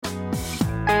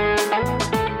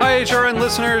HRN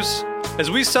listeners.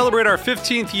 As we celebrate our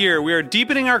 15th year, we are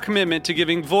deepening our commitment to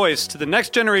giving voice to the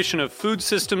next generation of food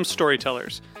systems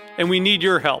storytellers, and we need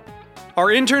your help. Our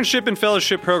internship and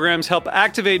fellowship programs help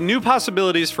activate new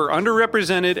possibilities for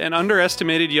underrepresented and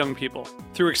underestimated young people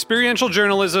through experiential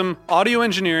journalism, audio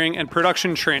engineering, and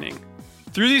production training.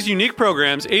 Through these unique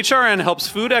programs, HRN helps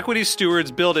food equity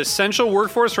stewards build essential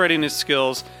workforce readiness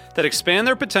skills that expand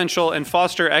their potential and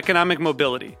foster economic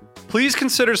mobility. Please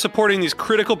consider supporting these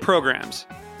critical programs.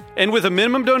 And with a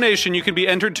minimum donation, you can be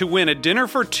entered to win a dinner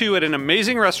for two at an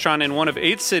amazing restaurant in one of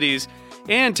 8 cities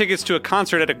and tickets to a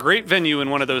concert at a great venue in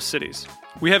one of those cities.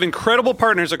 We have incredible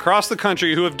partners across the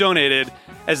country who have donated,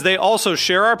 as they also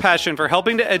share our passion for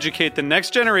helping to educate the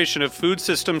next generation of food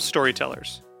systems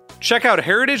storytellers. Check out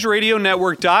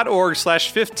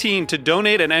heritageradionetwork.org/15 to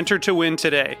donate and enter to win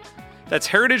today. That's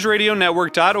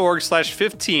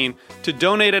heritageradionetwork.org/15 to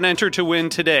donate and enter to win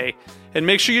today. And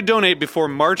make sure you donate before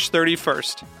March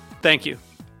 31st. Thank you.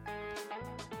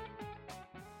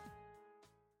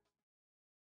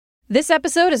 This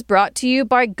episode is brought to you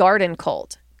by Garden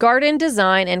Cult, garden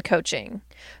design and coaching.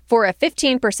 For a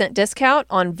 15% discount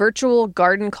on virtual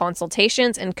garden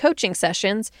consultations and coaching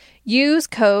sessions, use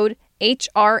code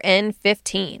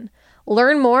HRN15.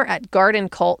 Learn more at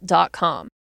gardencult.com.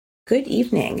 Good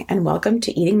evening, and welcome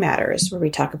to Eating Matters, where we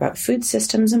talk about food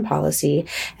systems and policy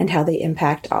and how they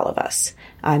impact all of us.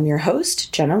 I'm your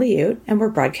host, Jenna Liut, and we're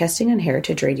broadcasting on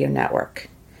Heritage Radio Network.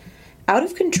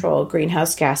 Out-of-control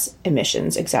greenhouse gas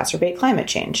emissions exacerbate climate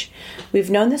change.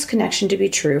 We've known this connection to be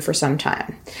true for some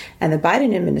time, and the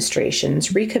Biden administration's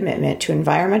recommitment to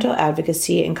environmental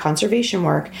advocacy and conservation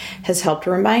work has helped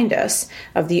remind us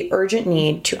of the urgent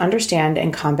need to understand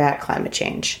and combat climate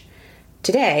change.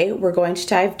 Today, we're going to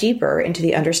dive deeper into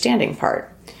the understanding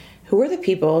part. Who are the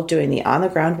people doing the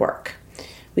on-the-ground work?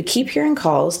 We keep hearing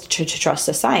calls to trust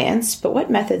the science, but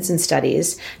what methods and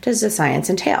studies does the science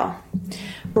entail?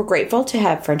 We're grateful to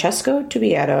have Francesco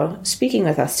Tubbietto speaking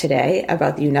with us today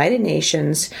about the United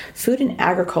Nations Food and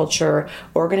Agriculture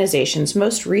Organization's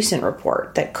most recent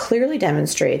report that clearly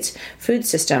demonstrates food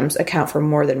systems account for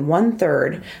more than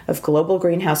 1/3 of global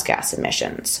greenhouse gas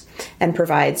emissions and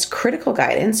provides critical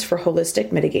guidance for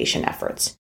holistic mitigation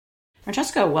efforts.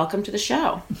 Francesco, welcome to the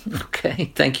show.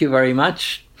 Okay, thank you very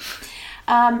much.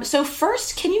 So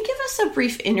first, can you give us a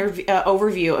brief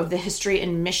overview of the history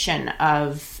and mission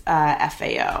of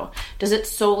FAO? Does it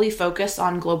solely focus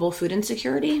on global food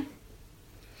insecurity?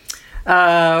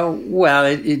 Well,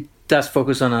 it does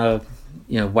focus on a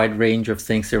wide range of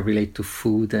things that relate to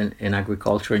food and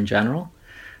agriculture in general.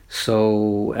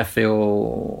 So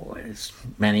FAO, as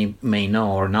many may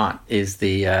know or not, is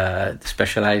the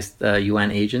specialized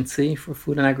UN agency for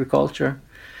food and agriculture.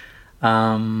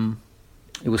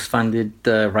 It was funded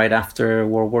right after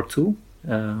World War II,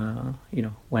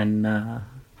 when there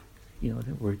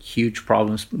were huge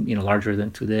problems, larger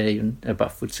than today,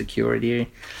 about food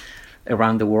security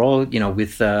around the world.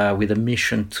 With a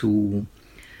mission to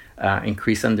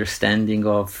increase understanding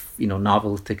of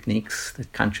novel techniques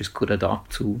that countries could adopt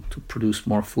to produce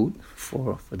more food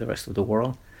for the rest of the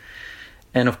world.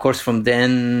 And of course, from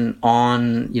then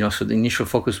on, so the initial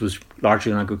focus was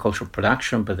largely on agricultural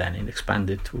production, but then it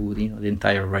expanded to the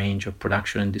entire range of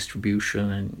production and distribution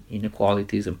and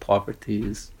inequalities and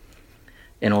poverties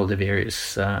and all the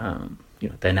various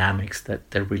dynamics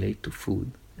that relate to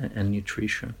food and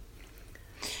nutrition.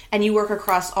 And you work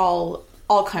across all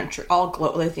country,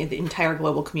 the entire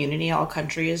global community. All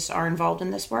countries are involved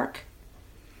in this work.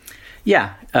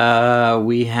 Yeah,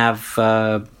 we have.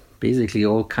 Basically,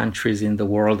 all countries in the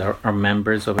world are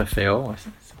members of FAO. I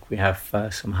think we have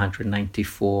some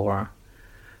 194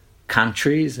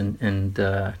 countries and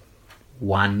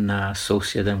one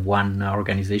associate and one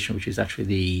organization, which is actually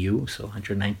the EU, so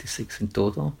 196 in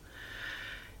total.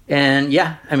 And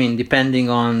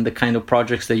depending on the kind of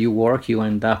projects that you work, you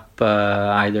end up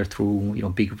either through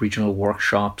big regional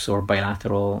workshops or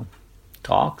bilateral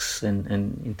talks and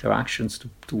interactions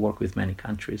to work with many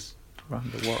countries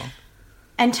around the world.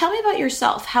 And tell me about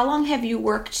yourself. How long have you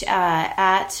worked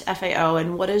at FAO,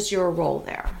 and what is your role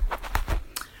there?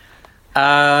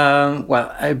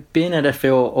 Well, I've been at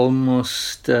FAO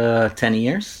almost 10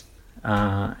 years,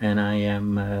 and I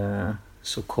am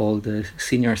so-called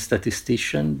senior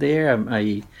statistician there.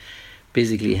 I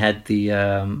basically had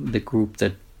the group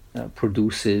that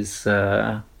produces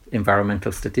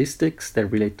environmental statistics that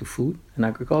relate to food and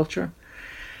agriculture.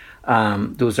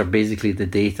 Those are basically the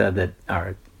data that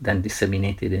are then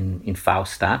disseminated in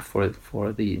FAO-Stat for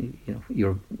the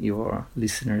your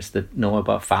listeners that know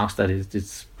about FAO-Stat.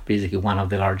 It's basically one of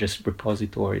the largest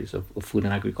repositories of food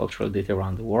and agricultural data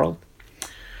around the world.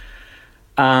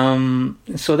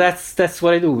 So that's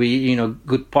what I do.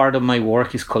 Good part of my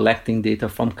work is collecting data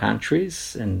from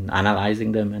countries and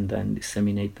analyzing them and then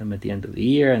disseminate them at the end of the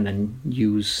year, and then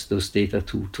use those data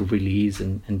to release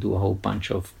and do a whole bunch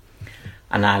of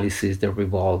analysis that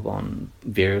revolve on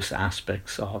various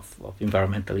aspects of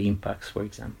environmental impacts, for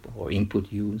example, or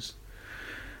input use.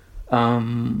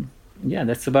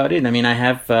 That's about it. I mean, I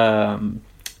have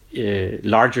a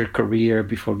larger career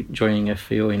before joining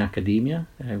FAO in academia.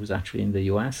 I was actually in the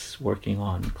US working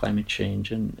on climate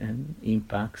change and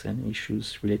impacts and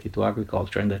issues related to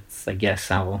agriculture, and that's, I guess,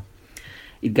 how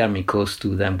it got me close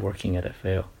to them working at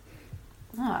FAO.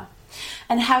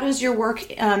 And how does your work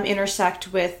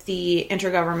intersect with the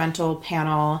Intergovernmental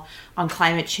Panel on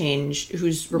Climate Change,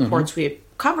 whose reports we have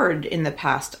covered in the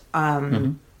past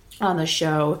on the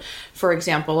show, for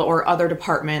example, or other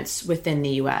departments within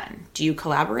the UN? Do you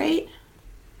collaborate?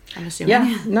 I'm assuming.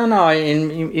 Yeah, no,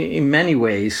 in many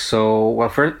ways. So, well,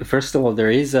 first of all,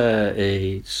 there is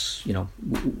a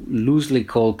loosely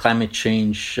called climate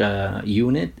change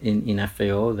unit in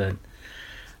FAO that,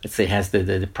 let's say, has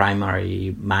the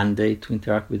primary mandate to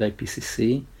interact with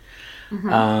IPCC.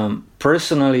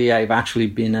 Personally, I've actually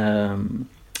been a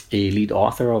lead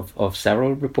author of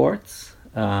several reports,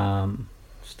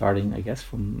 starting, I guess,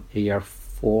 from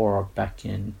AR4 back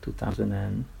in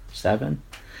 2007.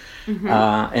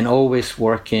 And always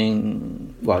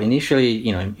working, well, initially,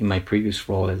 in my previous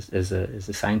role as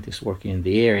a scientist working in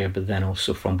the area, but then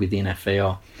also from within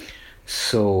FAO.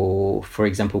 So, for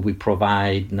example, we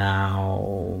provide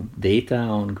now data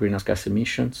on greenhouse gas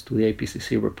emissions to the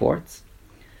IPCC reports,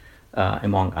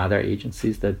 among other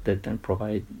agencies that then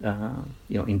provide,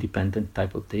 independent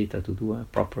type of data to do a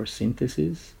proper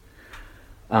synthesis.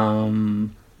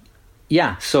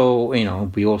 So,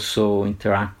 we also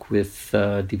interact with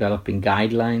developing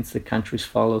guidelines that countries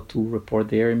follow to report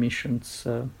their emissions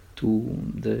to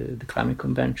the Climate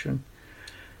Convention.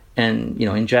 And,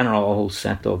 in general, a whole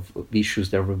set of issues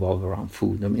that revolve around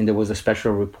food. I mean, there was a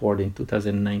special report in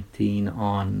 2019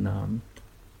 on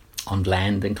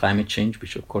land and climate change,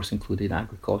 which, of course, included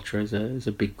agriculture as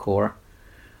a big core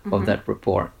of that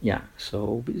report. Yeah,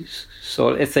 so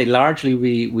let's say largely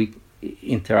we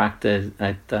interact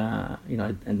at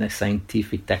a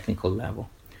scientific, technical level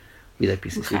with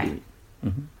IPCC.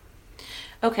 Okay.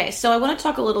 Okay, so I want to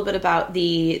talk a little bit about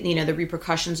the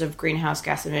repercussions of greenhouse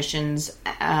gas emissions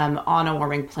on a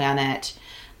warming planet.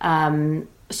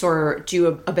 Sort of do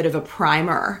a bit of a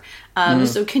primer.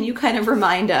 So can you kind of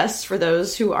remind us, for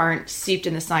those who aren't steeped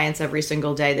in the science every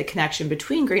single day, the connection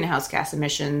between greenhouse gas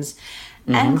emissions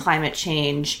and climate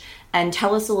change, and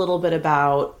tell us a little bit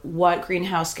about what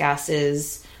greenhouse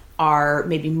gases are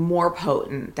maybe more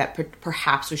potent that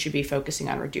perhaps we should be focusing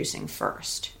on reducing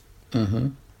first?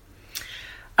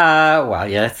 Well,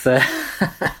 yeah, that's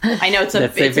I know it's a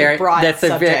broad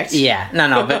subject.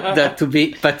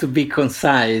 But to be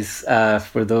concise,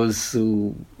 for those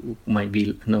who might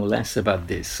know less about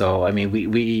this. So, I mean,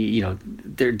 we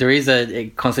there is a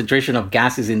concentration of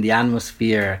gases in the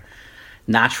atmosphere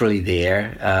naturally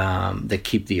there that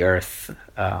keep the Earth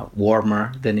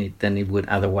warmer than it would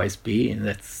otherwise be, and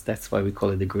that's why we call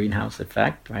it the greenhouse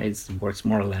effect, right? It works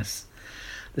more or less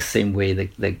the same way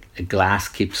that glass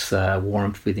keeps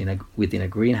warmth within a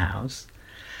greenhouse.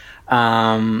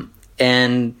 And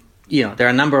there are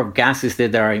a number of gases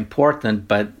that are important,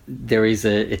 but there is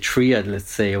a triad, let's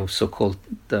say, of so-called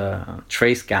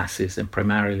trace gases, and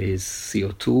primarily is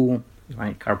CO2,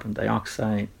 right? Carbon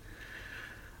dioxide,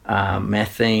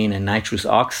 methane, and nitrous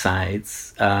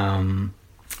oxides,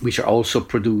 which are also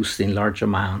produced in large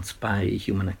amounts by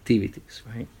human activities,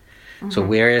 right? So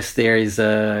whereas there is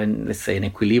let's say, an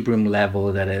equilibrium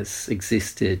level that has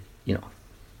existed,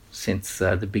 since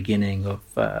the beginning of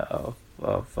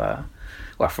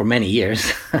for many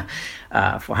years,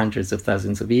 for hundreds of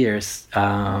thousands of years,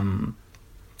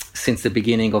 since the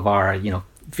beginning of our,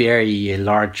 very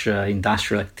large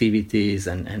industrial activities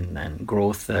and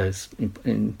growth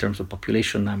in terms of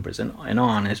population numbers and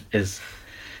on has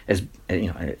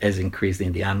increased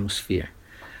in the atmosphere.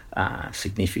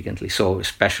 Significantly, so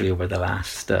especially over the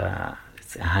last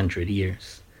 100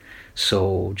 years.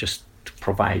 So just to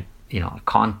provide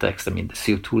context, I mean, the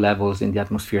CO2 levels in the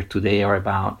atmosphere today are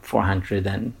about 400,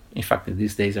 and in fact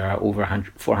these days are over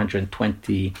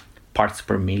 420 parts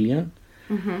per million,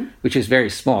 which is very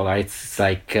small, right? It's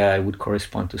like it would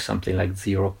correspond to something like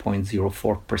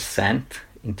 0.04%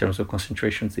 in terms of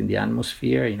concentrations in the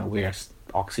atmosphere, whereas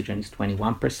oxygen is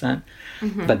 21%,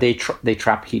 but they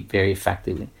trap heat very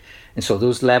effectively. And so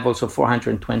those levels of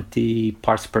 420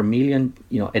 parts per million,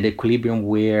 at equilibrium,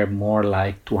 we're more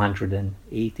like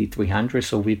 280, 300.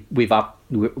 So we're up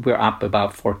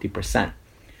about 40%.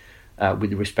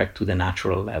 with respect to the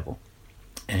natural level.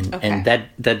 And Okay. and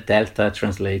that delta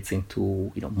translates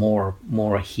into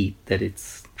more heat that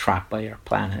it's trapped by our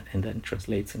planet, and then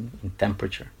translates in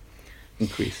temperature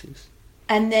increases.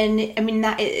 And then, I mean,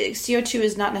 CO2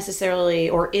 is not necessarily,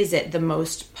 or is it the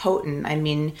most potent? I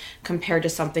mean, compared to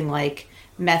something like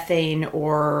methane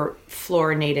or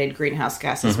fluorinated greenhouse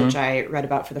gases, which I read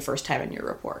about for the first time in your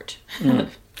report.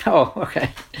 Oh, okay.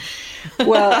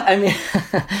 Well, I mean,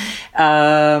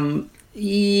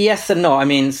 yes and no. I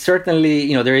mean,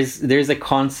 certainly, there is a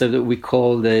concept that we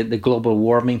call the global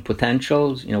warming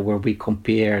potentials, where we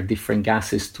compare different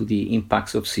gases to the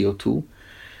impacts of CO2.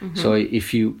 So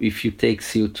if you take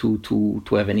CO2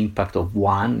 to have an impact of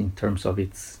 1 in terms of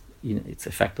its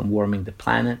effect on warming the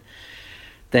planet,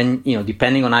 then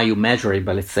depending on how you measure it,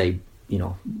 but let's say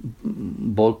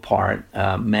ballpark,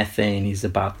 methane is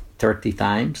about 30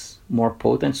 times more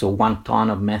potent. So 1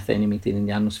 ton of methane emitted in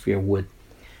the atmosphere would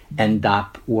end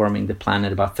up warming the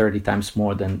planet about 30 times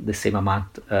more than the same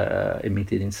amount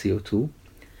emitted in CO2.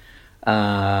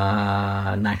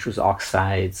 Nitrous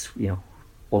oxides,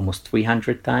 almost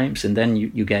 300 times, and then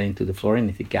you get into the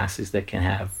fluorinated gases that can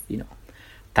have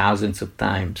thousands of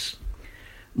times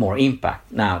more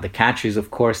impact. Now the catch is, of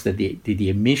course, that the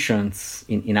emissions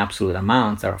in absolute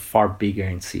amounts are far bigger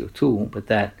in CO2, but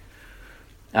that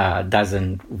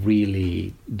doesn't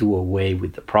really do away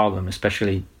with the problem,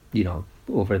 especially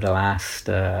over the last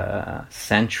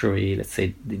century. Let's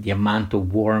say the amount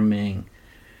of warming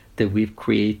that we've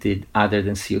created other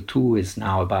than CO2 is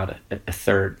now about a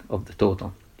third of the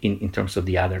total in terms of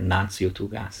the other non-CO2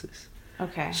 gases.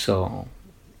 Okay. So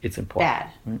it's important.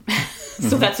 Bad. Right?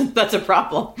 So that's a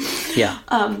problem. Yeah.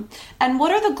 And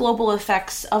what are the global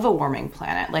effects of a warming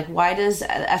planet? Like, why does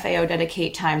FAO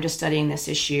dedicate time to studying this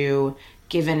issue,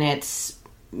 given its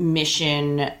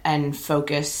mission and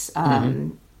focus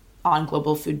on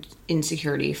global food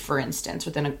insecurity, for instance,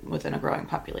 within a growing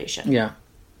population? Yeah.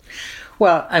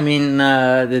 Well, I mean,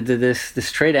 the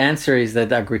straight answer is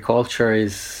that agriculture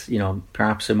is,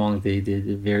 perhaps among the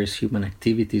various human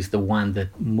activities, the one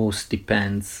that most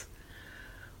depends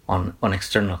on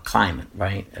external climate,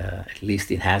 right? At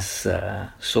least it has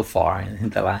so far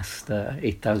in the last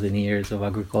 8,000 years of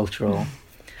agricultural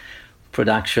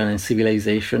production and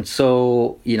civilization.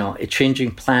 So, a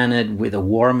changing planet with a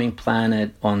warming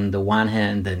planet on the one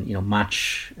hand, and,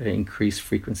 much increased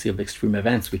frequency of extreme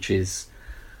events, which is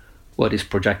what is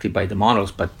projected by the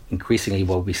models, but increasingly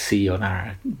what we see on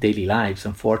our daily lives,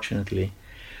 unfortunately,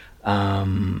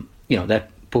 that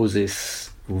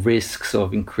poses risks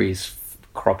of increased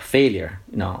crop failure,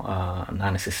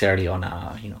 not necessarily on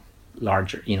a,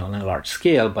 larger, on a large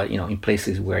scale, but, in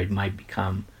places where it might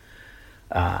become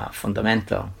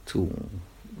fundamental to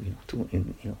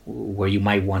where you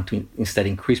might want to instead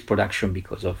increase production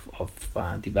because of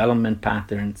development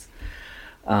patterns.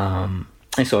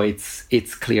 And so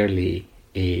it's clearly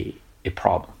a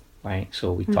problem, right?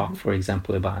 So we talk, for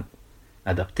example, about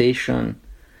adaptation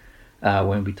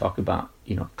when we talk about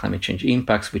climate change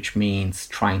impacts, which means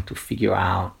trying to figure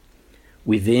out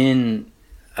within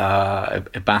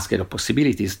a basket of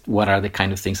possibilities what are the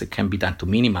kind of things that can be done to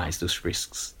minimize those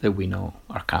risks that we know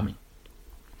are coming.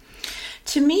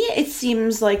 To me, it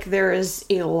seems like there is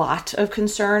a lot of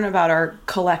concern about our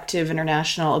collective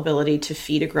international ability to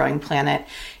feed a growing planet,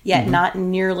 yet not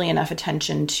nearly enough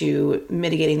attention to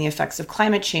mitigating the effects of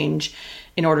climate change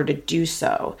in order to do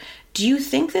so. Do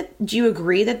you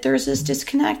agree that there's this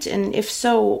disconnect? And if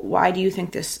so, why do you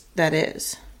think that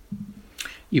is?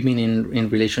 You mean in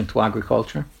relation to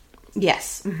agriculture?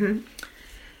 Yes.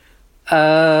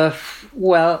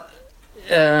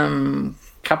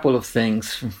 Couple of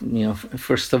things.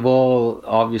 First of all,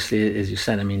 obviously, as you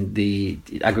said, I mean, the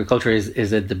agriculture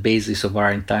is at the basis of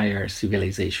our entire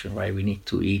civilization, right? We need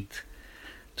to eat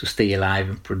to stay alive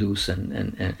and produce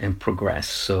and progress.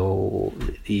 So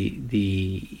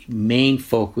the main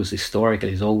focus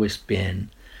historically has always been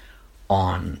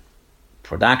on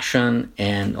production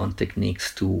and on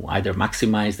techniques to either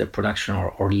maximize the production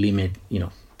or limit,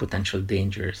 potential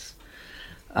dangers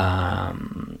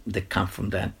that come from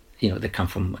that. That come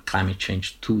from climate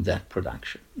change to that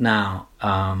production. Now,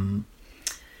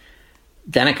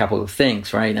 then a couple of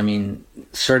things, right? I mean,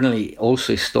 certainly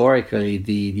also historically,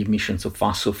 the emissions of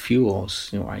fossil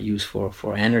fuels, are used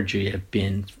for energy have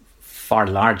been far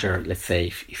larger, let's say,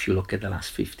 if you look at the last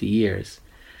 50 years,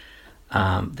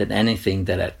 than anything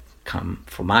that had come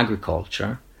from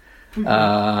agriculture.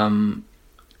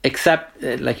 Except,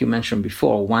 like you mentioned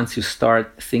before, once you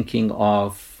start thinking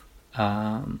of,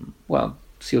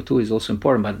 CO2 is also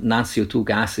important, but non-CO2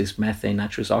 gases, methane,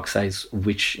 nitrous oxides,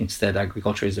 which instead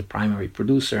agriculture is a primary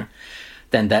producer,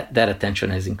 then that attention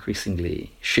has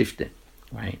increasingly shifted,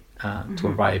 right, to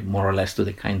arrive more or less to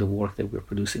the kind of work that we're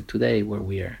producing today, where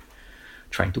we are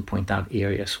trying to point out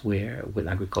areas where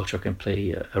agriculture can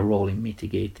play a role in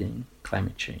mitigating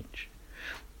climate change.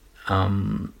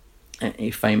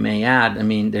 If I may add, I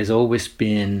mean, there's always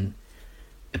been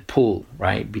a pull,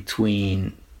 right,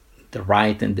 between the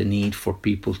right and the need for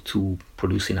people to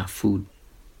produce enough food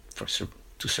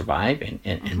to survive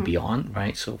and beyond,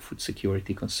 right? So food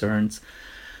security concerns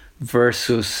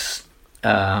versus,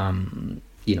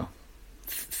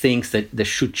 things that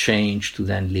should change to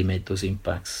then limit those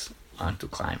impacts onto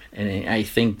climate. And I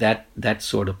think that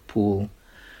sort of pull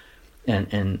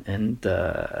and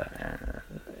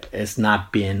has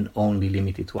not been only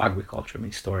limited to agriculture. I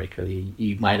mean, historically,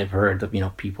 you might have heard of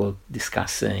people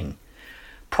discussing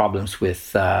problems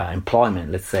with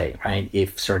employment, let's say, right?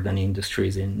 If certain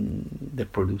industries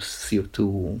that produce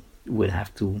CO2 would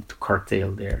have to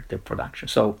curtail their production.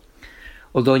 So,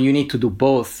 although you need to do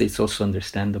both, it's also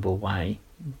understandable why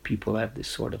people have this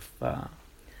sort of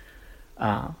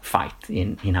fight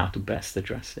in how to best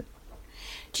address it.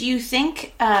 Do you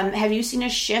think, have you seen a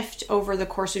shift over the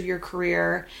course of your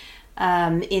career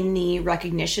in the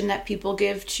recognition that people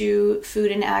give to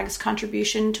food and ag's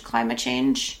contribution to climate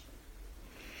change?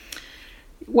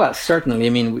 Well, certainly. I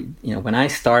mean, when I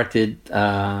started,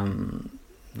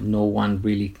 no one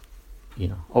really,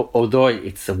 although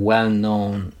it's a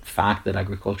well-known fact that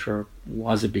agriculture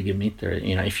was a big emitter.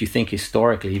 If you think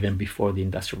historically, even before the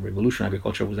Industrial Revolution,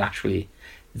 agriculture was actually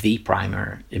the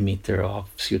primary emitter of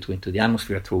CO2 into the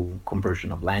atmosphere through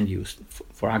conversion of land use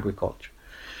for agriculture.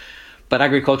 But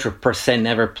agriculture per se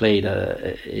never played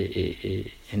an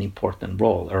important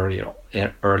role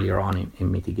earlier on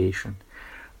in mitigation.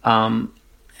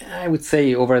 I would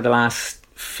say over the last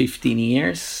 15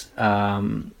 years,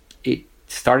 it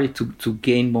started to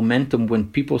gain momentum when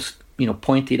people,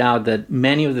 pointed out that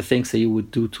many of the things that you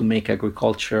would do to make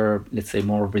agriculture, let's say,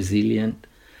 more resilient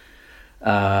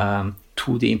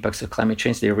to the impacts of climate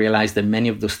change, they realized that many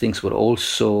of those things would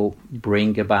also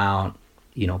bring about,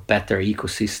 better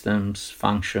ecosystems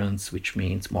functions, which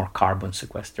means more carbon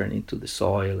sequestered into the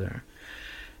soil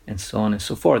and so on and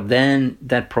so forth. Then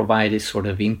that provided sort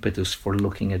of impetus for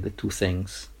looking at the two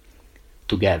things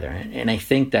together. And I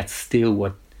think that's still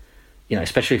what,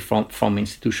 especially from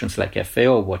institutions like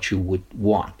FAO, what you would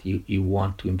want. You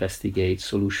want to investigate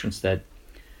solutions that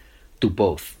do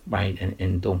both, right?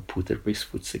 And don't put at risk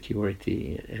food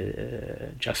security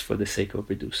just for the sake of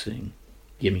reducing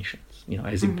the emissions,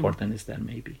 as important as that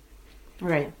may be.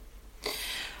 Right.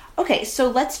 Okay, so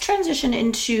let's transition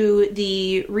into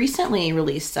the recently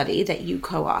released study that you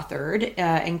co-authored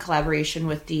in collaboration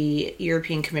with the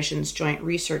European Commission's Joint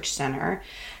Research Center.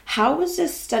 How was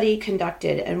this study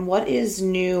conducted, and what is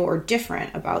new or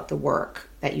different about the work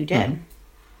that you did?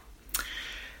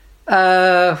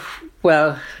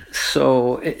 Well,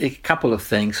 so a couple of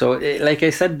things. So, like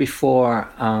I said before,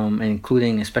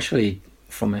 including especially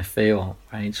from FAO,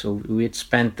 right? So we had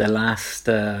spent the last,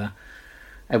 I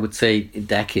would say, a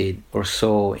decade or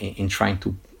so in trying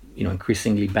to,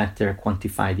 increasingly better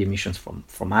quantify the emissions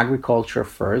from agriculture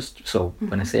first. So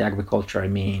when I say agriculture, I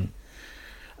mean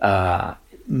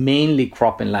mainly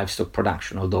crop and livestock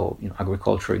production, although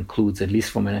agriculture includes, at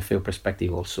least from an FAO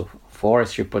perspective, also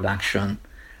forestry production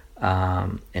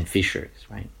and fisheries,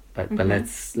 right? But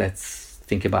let's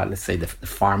think about, let's say, the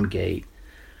farm gate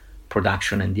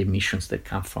production and the emissions that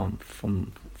come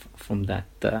from that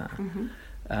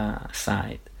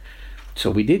side.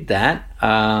 So we did that,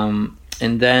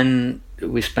 and then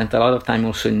we spent a lot of time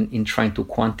also in trying to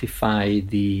quantify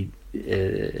the.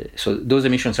 So those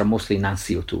emissions are mostly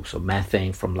non-CO2, so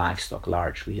methane from livestock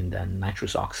largely, and then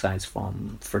nitrous oxides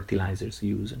from fertilizers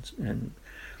used and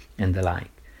the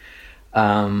like.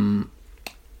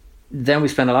 Then we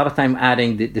spent a lot of time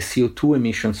adding the CO2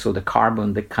 emissions, so the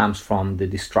carbon that comes from the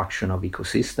destruction of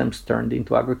ecosystems turned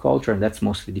into agriculture, and that's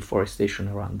mostly deforestation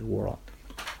around the world.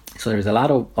 So there's a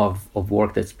lot of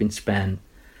work that's been spent,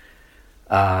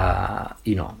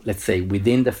 let's say,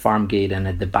 within the farm gate and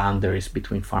at the boundaries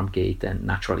between farm gate and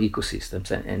natural ecosystems.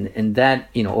 And that,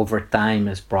 over time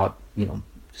has brought,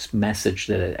 this message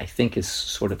that I think is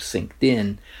sort of synced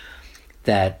in,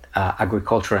 that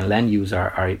agriculture and land use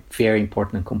are a very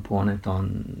important component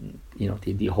on,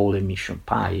 the whole emission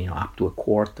pie, up to a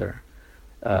quarter.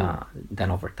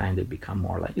 Then over time they become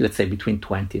more like, let's say, between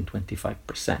 20 and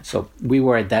 25%. So we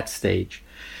were at that stage.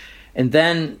 And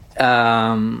then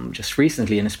just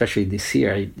recently, and especially this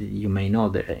year, you may know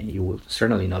that, you will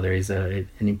certainly know, there is an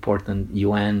important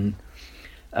UN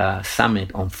summit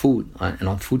on food and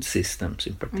on food systems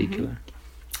in particular.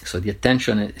 So the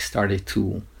attention started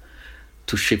to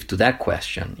to shift to that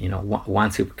question,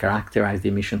 once you characterize the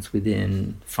emissions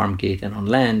within farm gate and on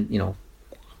land,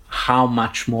 how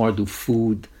much more does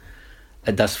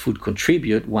food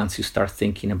contribute once you start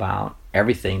thinking about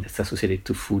everything that's associated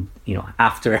to food,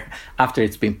 after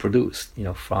it's been produced,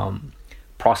 from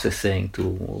processing to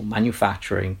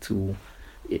manufacturing to,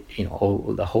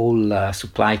 the whole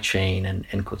supply chain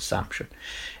and consumption.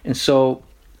 And so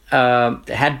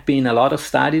there had been a lot of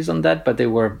studies on that, but they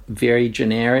were very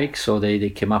generic. So they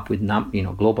came up with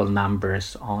global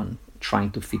numbers on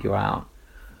trying to figure out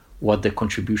what the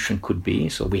contribution could be.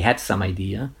 So we had some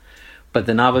idea. But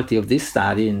the novelty of this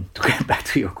study, and to get back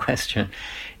to your question,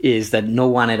 is that no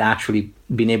one had actually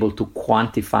been able to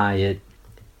quantify it,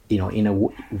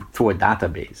 through a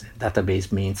database. A database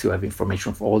means you have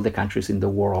information for all the countries in the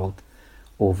world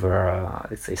over,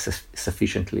 let's say,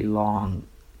 sufficiently long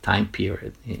time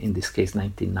period. In this case,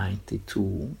 1990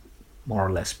 to more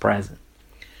or less present.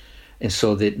 And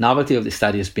so the novelty of the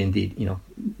study has been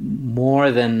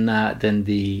more than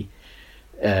the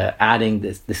adding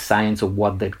the science of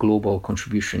what the global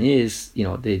contribution is,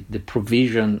 the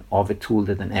provision of a tool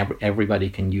that then everybody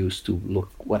can use to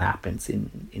look what happens in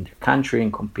their country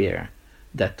and compare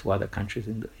that to other countries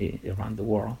around the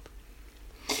world.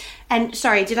 And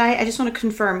sorry, I just want to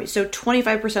confirm, so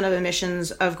 25% of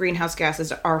emissions of greenhouse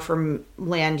gases are from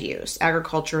land use,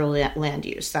 agricultural land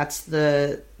use. That's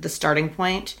the starting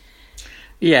point?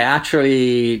 Yeah,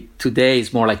 actually today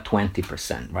is more like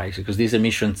 20%, right? Because these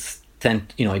emissions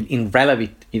tend, in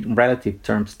relative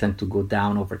terms, tend to go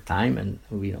down over time, and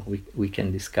we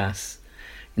can discuss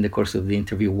in the course of the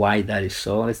interview why that is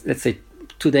so. Let's say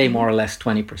today more or less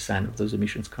 20% of those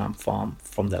emissions come from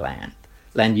the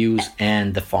land use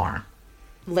and the farm.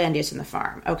 Land use and the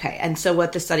farm. Okay, and so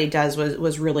what the study does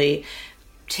was really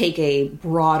take a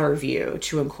broader view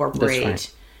to incorporate. That's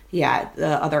right. Yeah,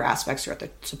 the other aspects throughout the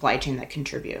supply chain that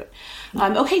contribute.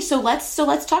 Okay, so let's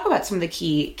talk about some of the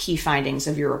key findings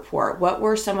of your report. What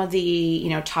were some of the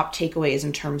top takeaways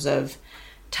in terms of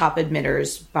top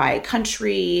emitters by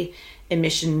country,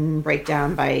 emission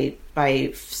breakdown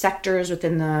by sectors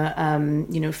within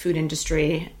the food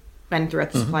industry and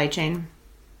throughout the supply chain?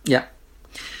 Yeah.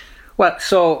 Well,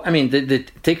 so I mean, the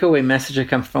takeaway message that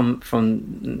comes from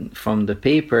the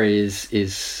paper is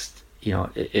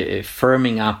a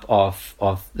firming up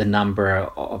of the number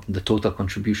of the total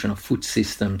contribution of food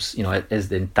systems, as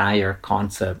the entire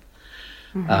concept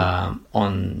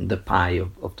on the pie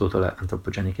of total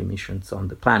anthropogenic emissions on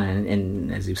the planet.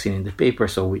 And as you've seen in the paper,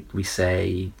 so we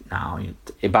say now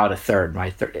about a third,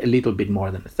 right? A little bit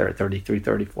more than a third,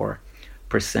 34%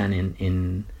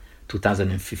 in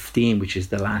 2015, which is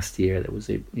the last year that was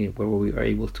where we were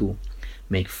able to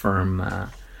make firm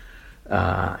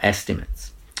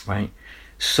estimates. Right.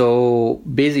 So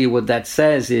basically what that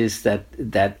says is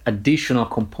that additional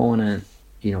component,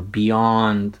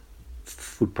 beyond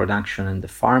food production and the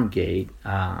farm gate,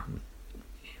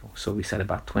 so we said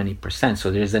about 20%.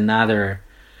 So there's another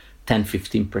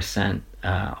 10-15%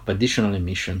 of additional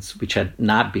emissions which had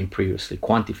not been previously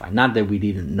quantified. Not that we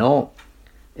didn't know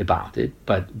about it,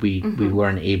 but we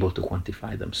weren't able to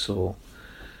quantify them so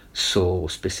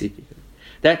specifically.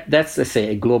 That's, let's say,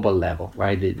 a global level,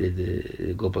 right?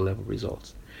 The global level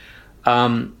results.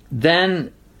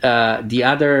 Then the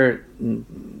other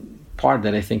part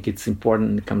that I think it's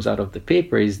important that comes out of the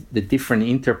paper is the different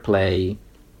interplay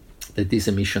that these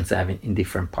emissions have in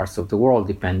different parts of the world,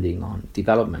 depending on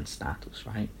development status,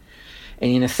 right?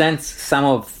 And in a sense, some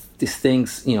of these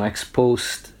things,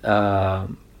 exposed,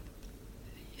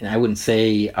 I wouldn't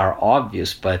say are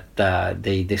obvious, but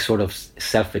they sort of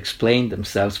self-explain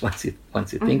themselves once you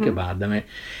think about them.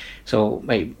 So,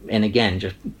 and again,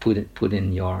 just put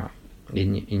in your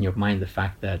mind the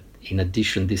fact that in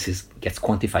addition, this gets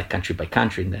quantified country by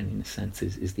country, and then in a sense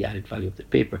is the added value of the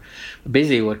paper. But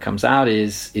basically, what comes out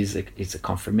is a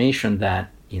confirmation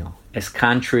that as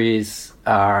countries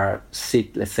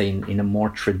sit, let's say, in a more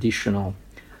traditional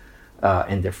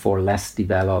and therefore less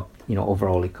developed,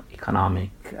 overall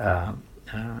economic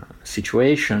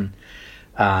situation,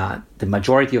 the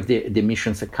majority of the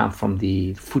emissions that come from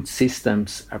the food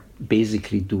systems are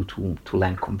basically due to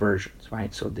land conversions,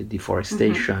 right? So the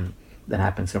deforestation that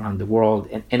happens around the world,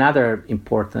 and other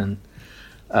important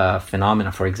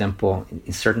phenomena. For example,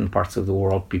 in certain parts of the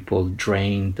world, people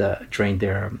drain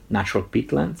their natural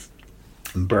peatlands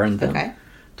and burn them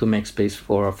to make space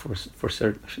for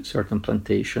certain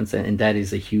plantations, and that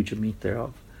is a huge emitter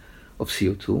of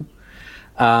CO2.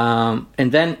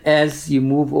 And then as you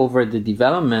move over the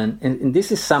development, and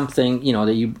this is something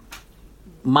that you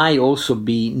might also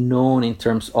be known in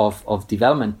terms of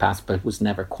development paths, but was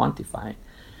never quantified.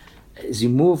 As you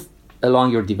move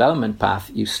along your development path,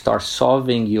 you start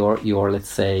solving your let's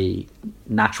say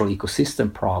natural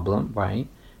ecosystem problem, right?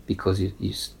 Because you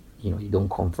don't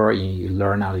convert, you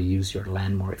learn how to use your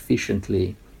land more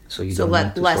efficiently. So you don't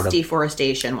need to less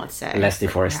deforestation, let's say. Less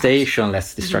deforestation,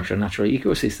 less destruction of natural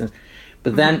ecosystems.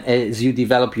 But then as you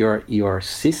develop your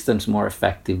systems more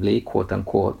effectively, quote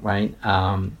unquote, right?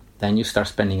 Then you start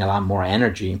spending a lot more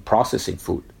energy in processing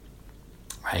food,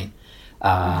 right?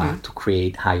 To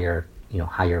create higher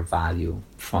value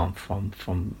from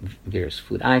various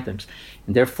food items.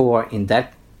 And therefore, in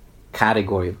that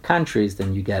category of countries,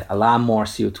 then you get a lot more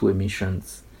CO2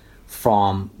 emissions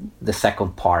from the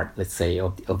second part, let's say,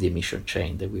 of the emission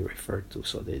chain that we referred to.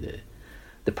 So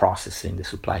the processing, the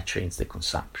supply chains, the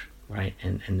consumption, right,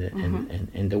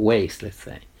 and the waste, let's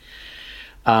say.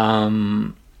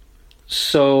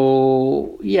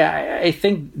 So yeah, I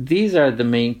think these are the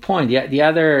main point. The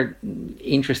other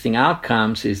interesting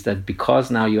outcomes is that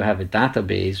because now you have a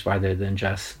database rather than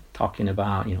just talking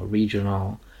about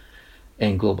regional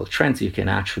and global trends, you can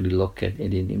actually look at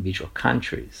individual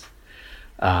countries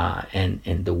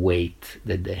and the weight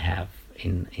that they have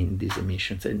in these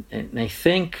emissions. And I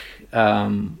think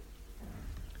the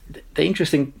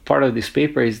interesting part of this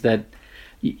paper is that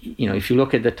if you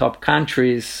look at the top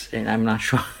countries, and I'm not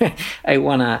sure I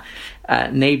want to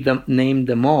name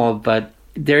them all, but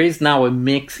there is now a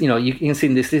mix. You can see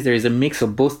in this list there is a mix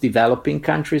of both developing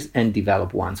countries and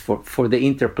developed ones for the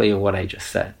interplay of what I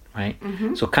just said, right?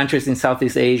 So countries in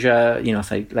Southeast Asia,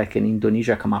 like in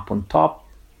Indonesia, come up on top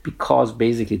because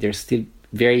basically they're still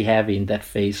very heavy in that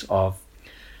phase of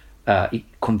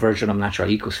conversion of natural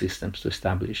ecosystems to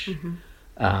establish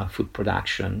food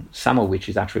production, some of which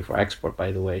is actually for export,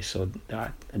 by the way. So there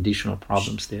are additional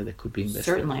problems there that could be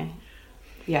investigated. Certainly,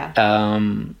 yeah.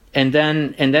 And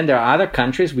then there are other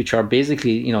countries which are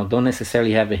basically, don't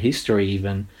necessarily have a history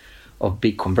even of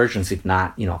big conversions, if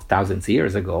not, thousands of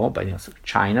years ago. But so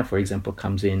China, for example,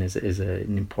 comes in as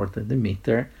an important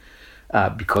emitter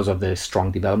because of the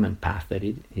strong development path that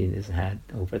it has had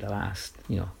over the last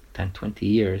 10, 20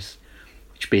 years,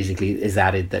 which basically has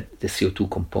added the CO2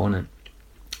 component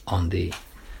on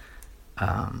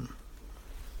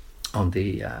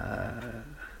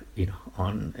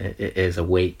as a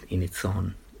weight in its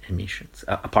own emissions,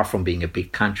 apart from being a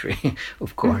big country,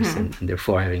 of course, and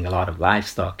therefore having a lot of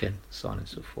livestock and so on and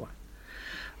so forth.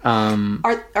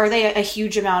 Are they a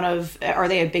huge amount of? Are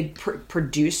they a big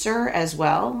producer as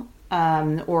well,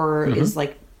 or is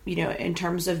in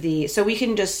terms of the? So we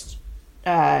can just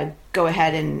go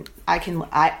ahead and I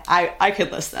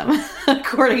could list them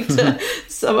according to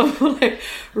some of what I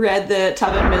read. The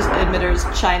top emitters: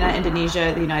 China,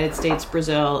 Indonesia, the United States,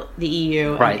 Brazil, the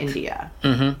EU, right. and India.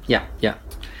 Yeah.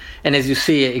 And as you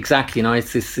see, exactly,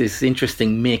 it's this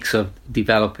interesting mix of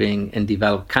developing and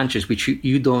developed countries, which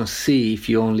you don't see if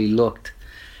you only looked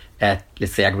at,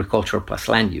 let's say, agriculture plus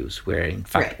land use, where in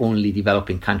fact only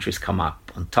developing countries come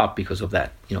up on top because of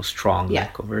that, strong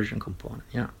land conversion component.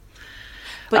 Yeah.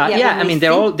 But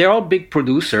they're all big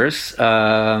producers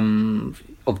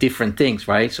of different things,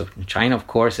 right? So China, of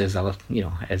course, is a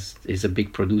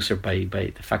big producer by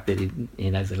the fact that it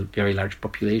has a very large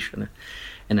population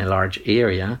in a large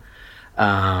area,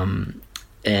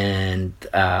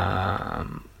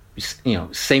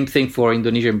 same thing for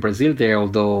Indonesia and Brazil there.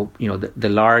 Although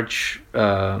the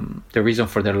reason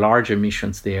for the large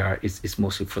emissions there is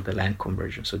mostly for the land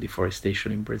conversion, so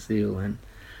deforestation in Brazil and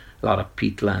a lot of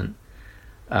peatland.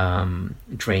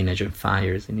 Drainage and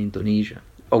fires in Indonesia,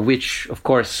 of which, of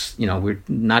course, we're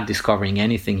not discovering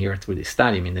anything here through this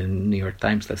study. I mean, the New York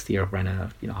Times last year ran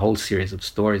a whole series of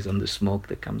stories on the smoke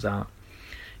that comes out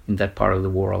in that part of the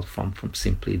world from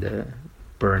simply the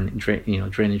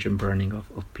drainage and burning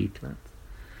of peatland.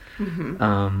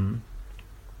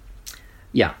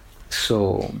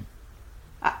 So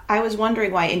I was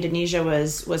wondering why Indonesia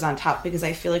was on top, because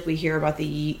I feel like we hear about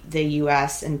the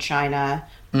U.S. and China,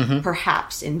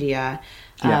 perhaps India,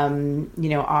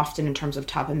 often in terms of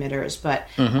top emitters. But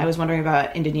I was wondering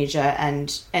about Indonesia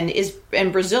and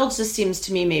Brazil. Just seems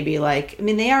to me maybe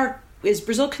is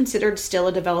Brazil considered still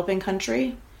a developing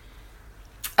country?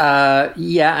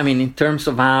 In terms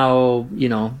of how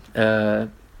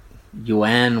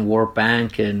UN, World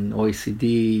Bank, and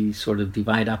OECD sort of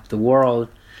divide up the world,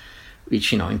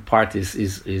 which in part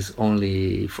is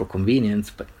only for convenience,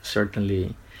 but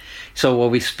certainly. So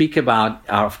what we speak about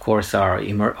are, of course,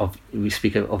 we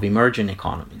speak of emerging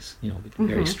economies, with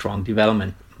very strong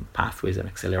development pathways and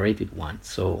accelerated ones.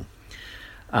 So,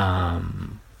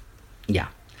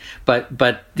 but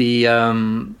the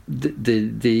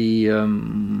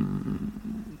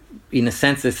in a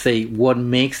sense, let's say, what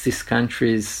makes these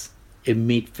countries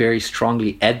emit very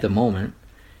strongly at the moment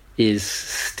is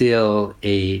still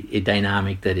a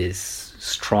dynamic that is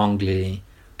strongly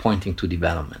pointing to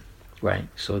development, right?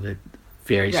 So that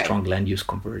very strong land use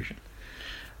conversion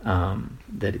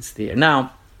that is there.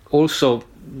 Now, also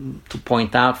to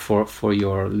point out for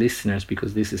your listeners,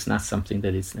 because this is not something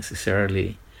that is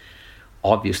necessarily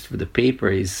obvious through the paper,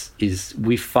 is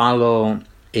we follow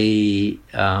a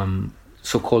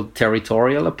so-called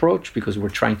territorial approach, because we're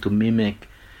trying to mimic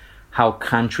how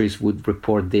countries would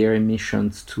report their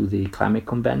emissions to the climate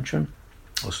convention,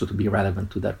 also to be relevant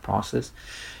to that process.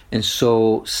 And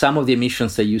so some of the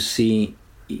emissions that you see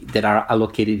that are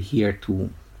allocated here to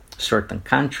certain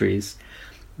countries,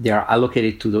 they are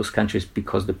allocated to those countries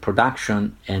because the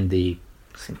production and the,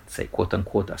 say, quote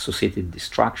unquote, associated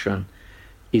destruction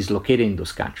is located in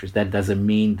those countries. That doesn't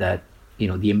mean that,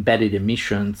 the embedded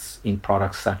emissions in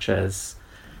products such as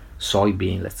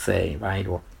soybean, let's say, right,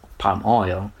 or palm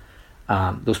oil,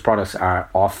 those products are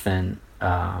often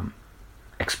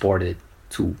exported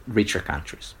to richer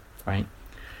countries, right?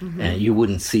 Mm-hmm. And you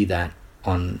wouldn't see that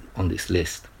on this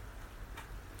list.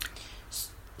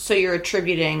 So you're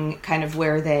attributing kind of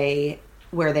where they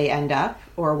end up,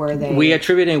 or where they... We are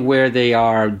attributing where they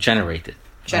are generated.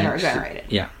 Generated.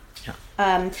 Yeah.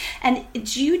 And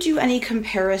do you do any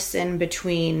comparison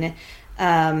between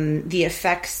the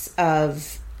effects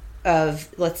of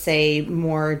let's say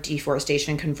more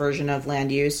deforestation and conversion of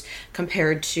land use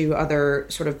compared to other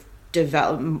sort of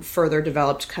further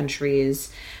developed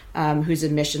countries whose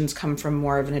emissions come from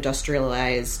more of an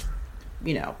industrialized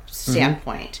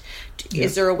standpoint? Mm-hmm.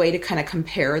 Is there a way to kind of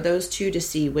compare those two to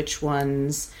see which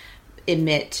ones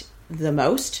emit the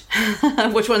most,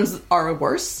 which ones are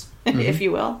worse, mm-hmm. if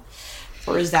you will?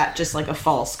 Or is that just like a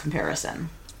false comparison?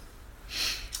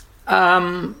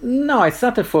 No, it's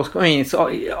not a false. It's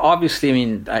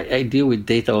obviously. I deal with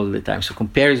data all the time, so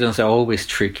comparisons are always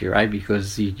tricky, right?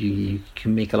 Because you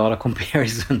can make a lot of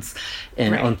comparisons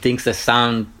and on things that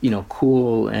sound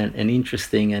cool and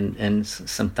interesting, and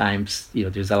sometimes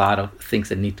there's a lot of things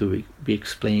that need to be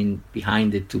explained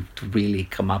behind it to really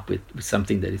come up with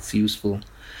something that is useful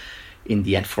in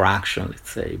the end for action, let's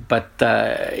say. But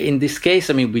in this case,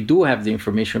 we do have the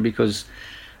information because.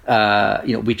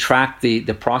 We track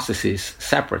the processes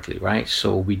separately, right?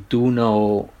 So we do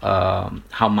know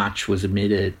how much was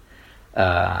emitted,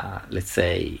 let's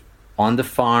say, on the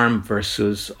farm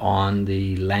versus on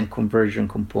the land conversion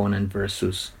component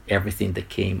versus everything that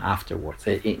came afterwards.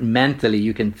 Mentally,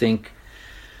 you can think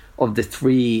of the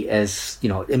three as,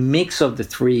 a mix of the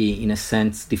three, in a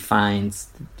sense, defines,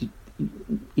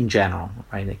 in general,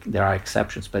 right? Like, there are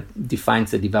exceptions, but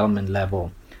defines the development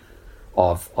level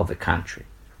of a country.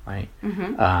 Right.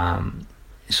 Mm-hmm.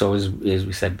 So as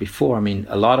we said before,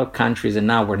 a lot of countries, and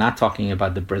now we're not talking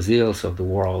about the Brazils of the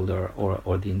world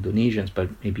or the Indonesians, but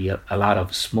maybe a lot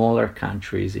of smaller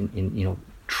countries in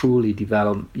truly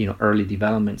developed, early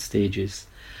development stages,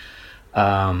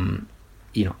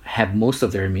 have most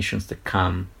of their emissions that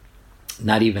come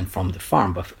not even from the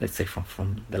farm, but let's say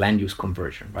from the land use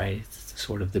conversion, right? It's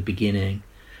sort of the beginning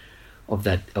of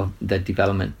that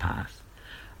development path.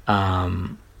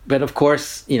 But of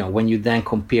course, when you then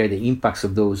compare the impacts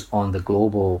of those on the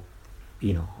global,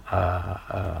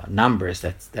 numbers,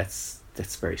 that's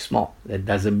very small. That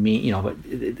doesn't mean, but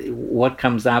what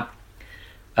comes up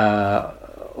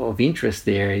of interest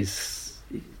there is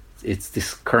it's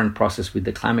this current process with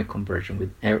the climate conversion,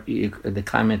 with the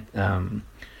climate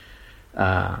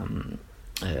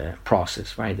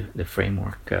process, right? The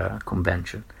framework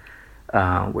convention,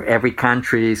 where every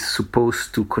country is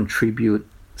supposed to contribute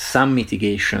some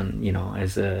mitigation,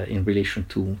 as in relation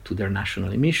to their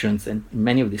national emissions, and in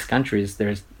many of these countries,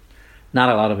 there's not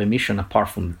a lot of emission apart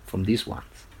from these ones.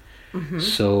 Mm-hmm.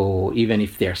 So even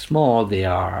if they're small, they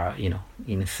are,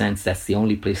 in a sense, that's the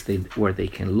only place where they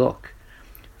can look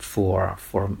for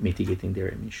mitigating their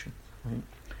emissions. Right?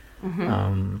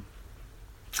 Mm-hmm.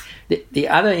 The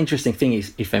other interesting thing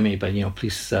is, if I may, but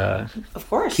please, of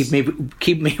course,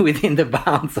 keep me within the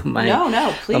bounds of my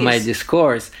please. Of my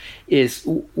discourse. Is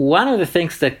one of the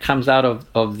things that comes out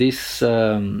of this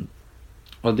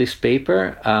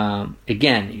paper.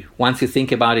 Again, once you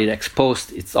think about it ex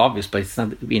post, it's obvious, but it's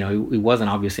not. It wasn't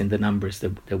obvious in the numbers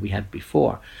that we had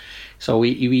before. So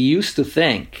we used to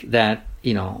think that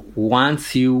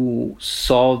once you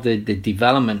solve the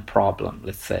development problem,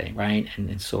 let's say, right,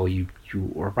 and so you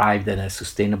arrived at a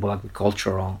sustainable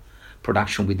agricultural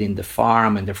production within the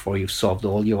farm, and therefore you've solved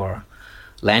all your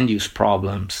land use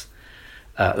problems,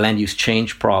 land use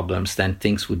change problems, then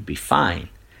things would be fine.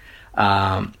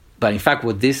 But in fact,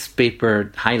 what this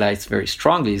paper highlights very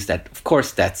strongly is that, of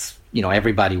course, that's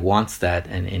everybody wants that,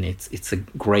 and it's a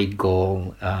great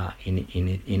goal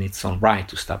in its own right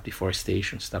to stop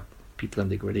deforestation, stop peatland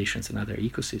degradations and other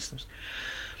ecosystems.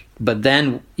 But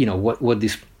then, what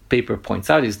this paper points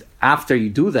out is after you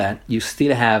do that, you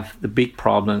still have the big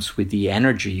problems with the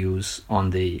energy use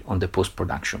on the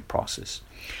post-production process.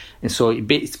 And so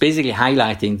it's basically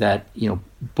highlighting that,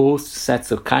 both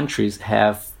sets of countries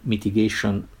have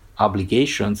mitigation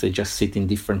obligations. They just sit in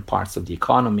different parts of the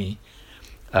economy,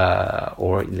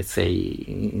 or let's say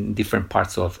in different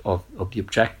parts of the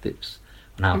objectives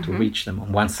on how to reach them.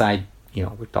 On one side,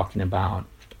 we're talking about,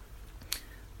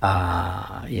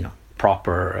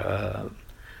 proper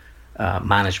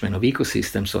management of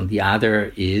ecosystems. On the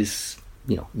other is,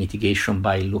 mitigation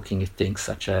by looking at things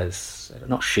such as,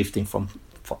 shifting from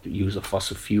use of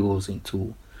fossil fuels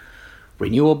into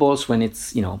renewables when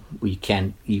it's, you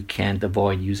can't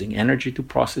avoid using energy to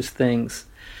process things.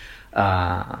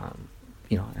 And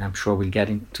I'm sure we'll get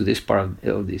into this part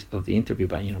of the interview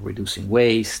by, reducing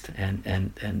waste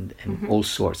and all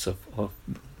sorts of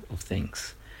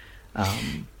things.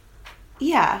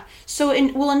 Yeah. So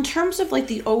in terms of like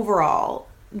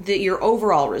your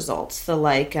overall results,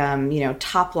 the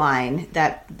top line,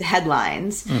 the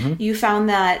headlines, you found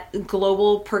that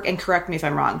global and correct me if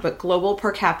I'm wrong, but global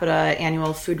per capita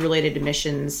annual food related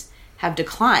emissions have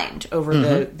declined over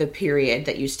the period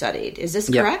that you studied. Is this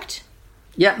correct?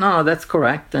 Yeah, no, that's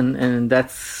correct. And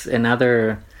that's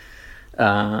another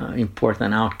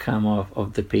important outcome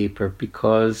of the paper,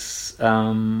 because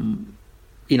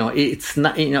it's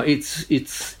not,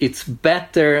 it's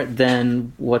better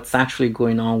than what's actually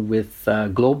going on with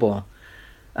global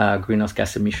greenhouse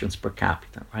gas emissions per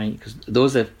capita, right? Because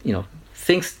those are,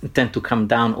 things tend to come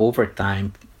down over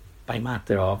time by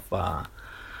matter of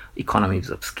economies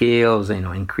of scales,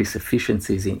 increase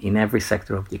efficiencies in every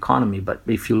sector of the economy. But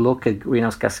if you look at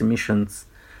greenhouse gas emissions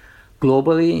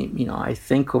globally, I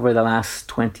think over the last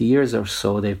 20 years or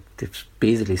so, they've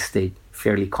basically stayed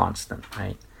fairly constant,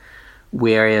 right?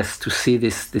 Whereas to see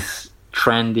this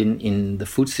trend in the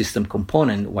food system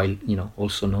component, while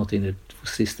also noting that food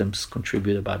systems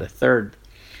contribute about a third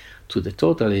to the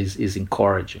total, is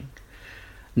encouraging.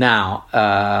 Now,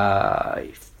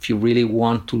 if you really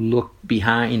want to look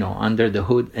behind, under the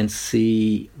hood and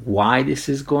see why this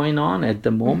is going on at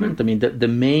the moment, I mean, the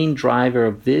main driver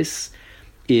of this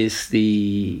is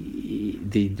the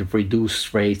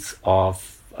reduced rates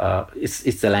of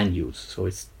it's the land use. So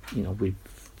it's we've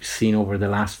seen over the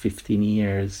last 15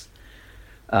 years,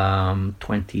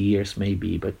 20 years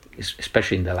maybe, but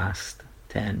especially in the last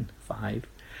 5,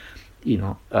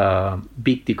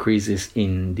 big decreases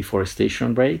in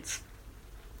deforestation rates.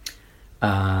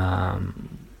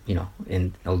 And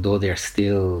although they're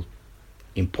still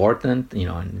important,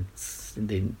 and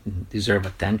they deserve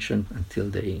attention until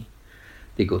they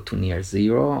go to near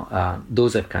zero,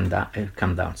 those have come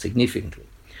down significantly.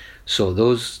 So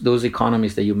those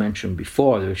economies that you mentioned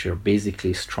before, which are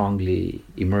basically strongly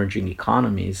emerging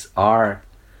economies, are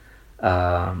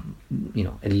at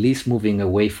least moving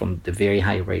away from the very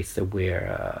high rates that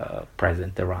were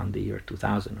present around the year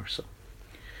 2000 or so.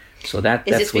 So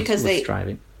that's what's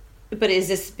driving. But is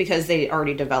this because they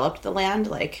already developed the land,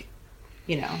 well,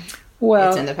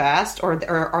 it's in the past, or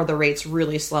are the rates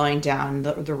really slowing down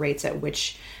the rates at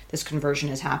which this conversion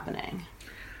is happening?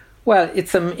 Well,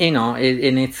 it's a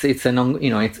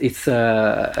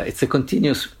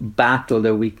continuous battle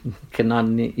that we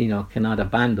cannot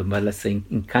abandon. But let's say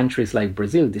in countries like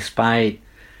Brazil, despite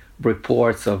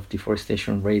reports of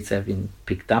deforestation rates having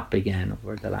picked up again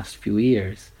over the last few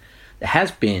years, there has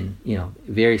been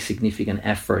very significant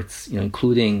efforts,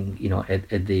 including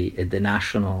at the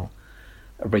national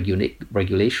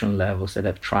regulation levels that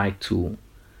have tried to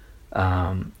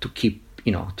keep.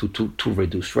 To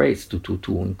reduce rates, to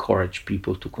encourage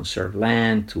people to conserve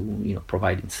land, to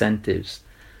provide incentives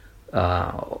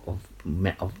of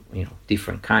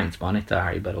different kinds,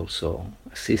 monetary, but also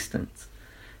assistance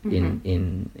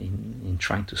in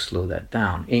trying to slow that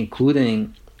down,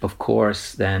 including, of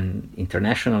course, then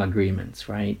international agreements,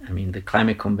 right? I mean, the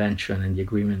Climate Convention and the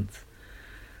agreement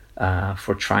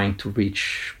for trying to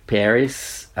reach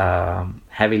Paris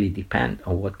heavily depend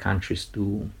on what countries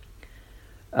do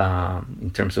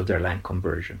in terms of their land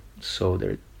conversion. So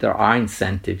there are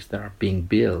incentives that are being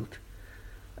built,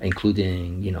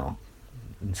 including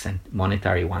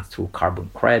monetary ones through carbon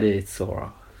credits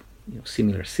or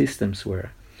similar systems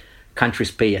where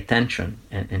countries pay attention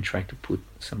and try to put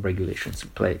some regulations in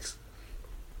place.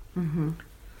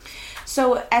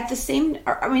 So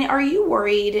are you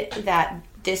worried that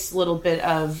this little bit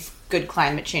of good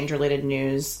climate change related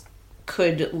news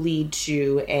could lead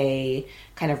to a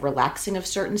kind of relaxing of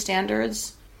certain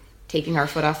standards? taking our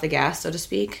foot off the gas, so to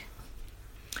speak?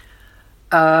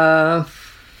 Well,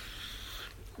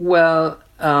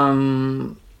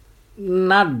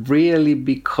 not really,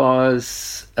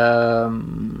 because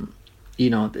the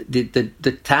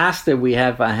task that we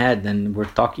have ahead, and we're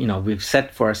talking, we've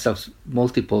set for ourselves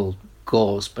multiple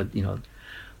goals, but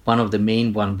one of the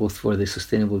main one, both for the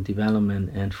sustainable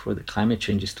development and for the climate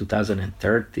change, is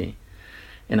 2030.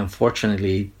 And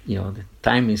unfortunately, the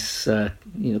time is,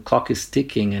 clock is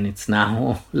ticking, and it's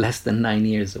now less than 9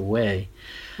 years away.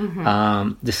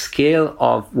 Mm-hmm. The scale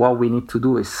of what we need to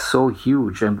do is so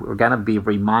huge, and we're going to be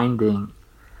reminding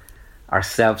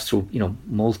ourselves through,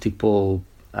 multiple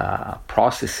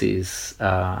processes.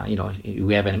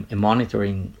 We have a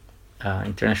monitoring,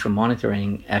 international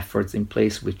monitoring efforts in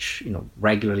place, which,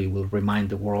 regularly will remind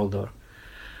the world of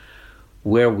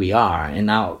where we are. And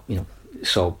now,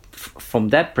 so from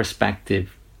that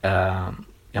perspective, I'm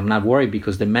not worried,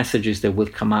 because the messages that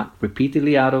will come out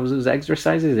repeatedly out of those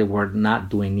exercises, that we're not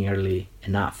doing nearly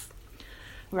enough.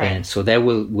 Right. And so that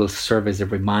will serve as a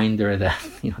reminder that,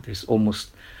 there's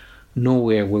almost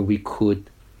nowhere where we could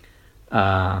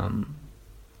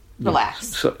relax.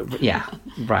 So yeah,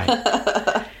 right.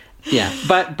 Yeah,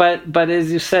 but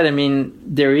as you said, I mean,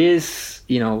 there is,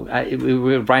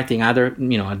 we're writing other,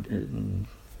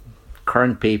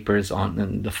 current papers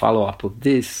on the follow-up of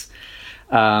this.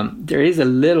 There is a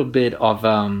little bit of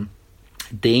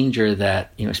danger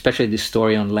that, especially this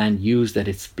story on land use, that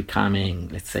it's becoming,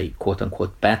 let's say, quote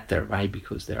unquote, better, right?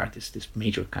 Because there are these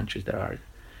major countries that are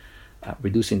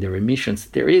reducing their emissions.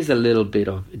 There is a little bit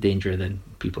of danger that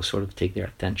people sort of take their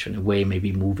attention away,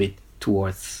 maybe move it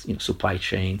towards, supply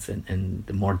chains and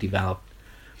the more developed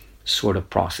sort of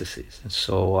processes. And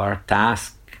so our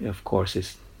task, of course,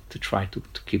 is to try to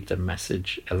keep the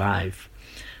message alive,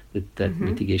 that mm-hmm.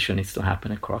 mitigation needs to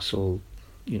happen across all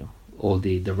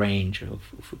the range of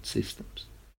food systems.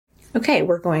 Okay,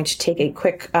 we're going to take a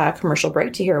quick commercial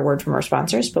break to hear a word from our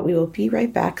sponsors, but we will be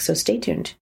right back, so stay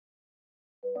tuned.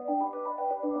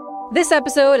 This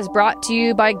episode is brought to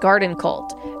you by Garden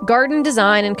Cult, garden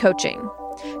design and coaching.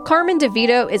 Carmen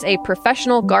DeVito is a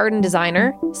professional garden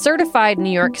designer, certified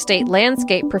New York State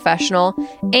landscape professional,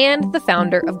 and the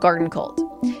founder of Garden Cult.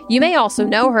 You may also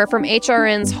know her from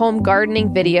HRN's home gardening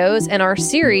videos and our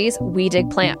series, We Dig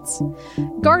Plants.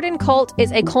 Garden Cult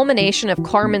is a culmination of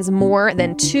Carmen's more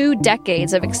than 2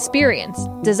 decades of experience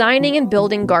designing and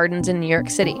building gardens in New York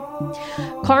City.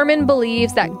 Carmen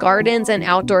believes that gardens and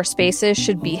outdoor spaces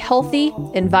should be healthy,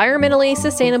 environmentally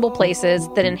sustainable places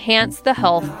that enhance the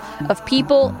health of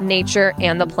people, nature,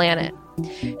 and the planet.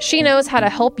 She knows how to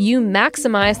help you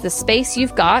maximize the space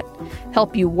you've got,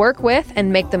 help you work with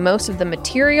and make the most of the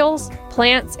materials,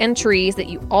 plants, and trees that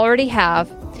you already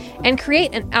have, and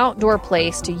create an outdoor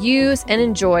place to use and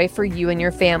enjoy for you and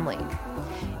your family.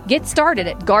 Get started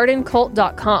at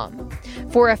gardencult.com.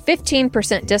 For a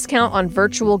 15% discount on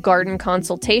virtual garden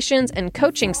consultations and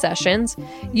coaching sessions,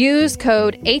 use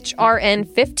code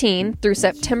HRN15 through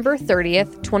September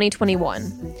 30th,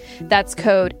 2021. That's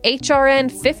code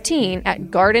HRN15 at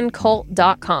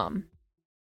gardencult.com.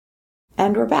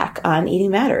 And we're back on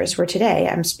Eating Matters, where today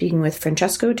I'm speaking with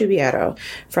Francesco Dubiero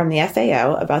from the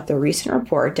FAO about the recent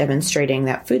report demonstrating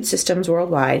that food systems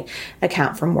worldwide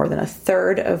account for more than a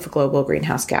third of global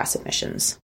greenhouse gas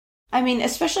emissions.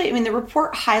 The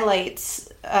report highlights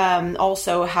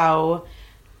also how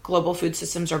global food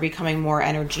systems are becoming more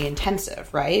energy intensive,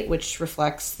 right? Which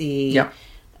reflects the,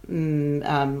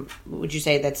 would you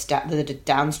say that's the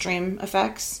downstream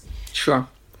effects? Sure.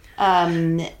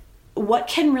 What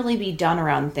can really be done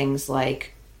around things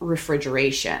like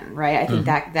refrigeration, right? I think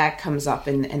that comes up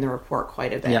in the report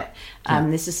quite a bit.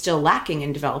 This is still lacking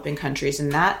in developing countries,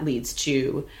 and that leads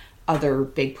to other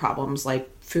big problems like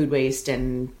food waste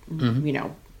and,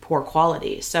 poor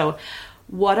quality. So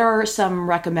what are some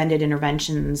recommended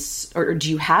interventions, or do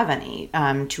you have any,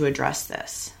 to address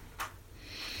this?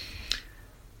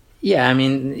 Yeah,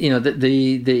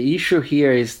 the issue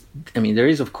here is, there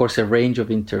is, of course, a range of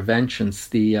interventions.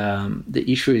 The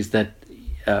issue is that,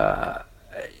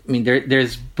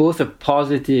 there's both a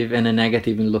positive and a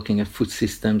negative in looking at food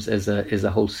systems as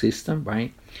a whole system,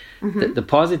 right? Mm-hmm. The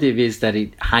positive is that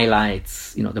it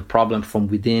highlights, the problem from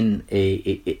within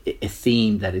a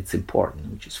theme that it's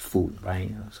important, which is food,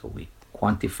 right? So we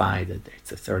quantify that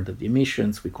it's a third of the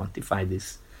emissions. We quantify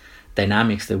these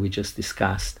dynamics that we just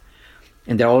discussed,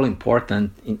 and they're all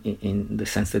important in the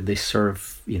sense that they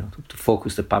serve, to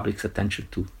focus the public's attention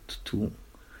to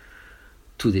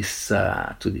this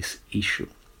issue.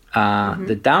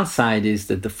 The downside is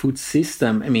that the food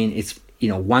system, it's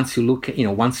once you look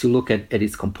at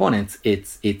its components,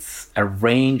 it's a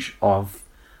range of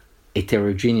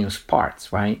heterogeneous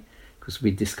parts, right? Because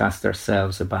we discussed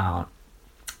ourselves about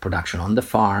production on the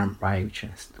farm, right? Which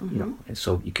is, and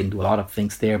so you can do a lot of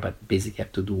things there, but basically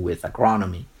have to do with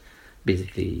agronomy,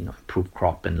 basically, improve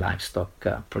crop and livestock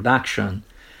production.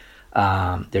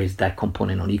 There is that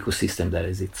component on ecosystem that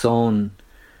is its own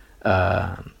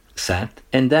set.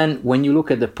 And then when you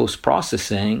look at the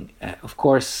post-processing, of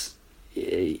course,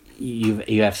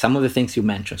 you have some of the things you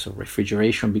mentioned, so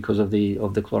refrigeration because of the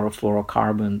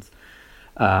chlorofluorocarbons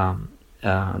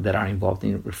that are involved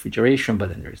in refrigeration, but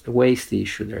then there's the waste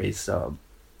issue. There is,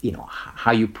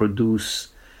 how you produce,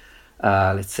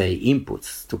 let's say,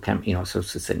 inputs to so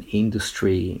it's an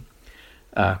industry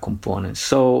component.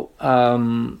 So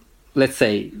let's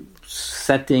say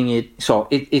setting it, so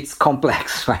it's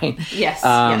complex, right? Yes,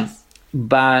 yes.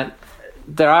 But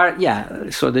there are,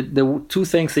 so the two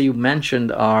things that you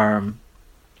mentioned are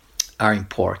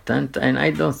important, and I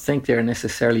don't think they're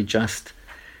necessarily just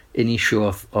an issue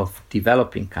of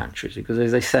developing countries, because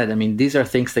as I said, I mean, these are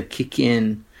things that kick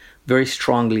in very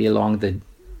strongly along the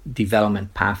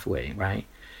development pathway, right?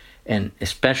 And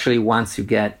especially once you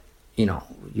get,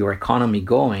 your economy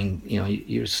going,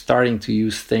 you're starting to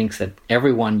use things that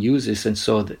everyone uses. And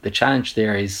so the challenge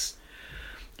there is,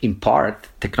 in part,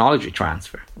 technology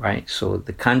transfer, right? So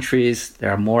the countries that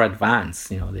are more advanced,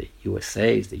 the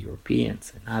USAs, the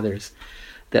Europeans, and others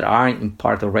that are in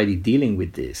part already dealing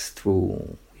with this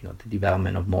through, the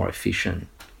development of more efficient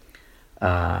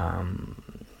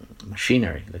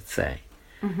machinery, let's say.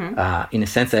 In a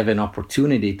sense, they have an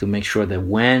opportunity to make sure that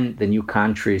when the new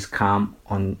countries come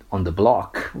on the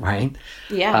block, right?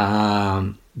 Yeah.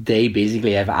 They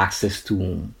basically have access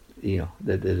to,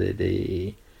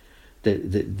 the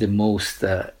most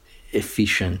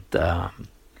efficient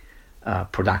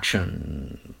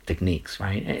production techniques,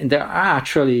 right? And there are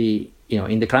actually,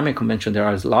 in the Climate Convention, there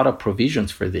are a lot of provisions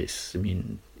for this. I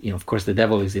mean, of course, the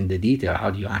devil is in the detail.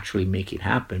 How do you actually make it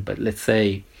happen? But let's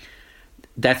say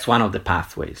that's one of the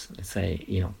pathways. Let's say,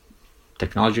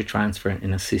 technology transfer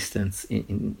and assistance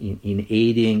in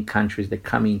aiding countries that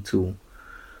come into,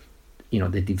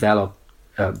 the developed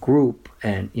group,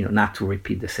 and, not to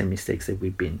repeat the same mistakes that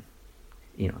we've been,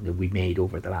 that we made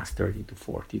over the last 30 to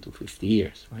 40 to 50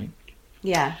 years, right?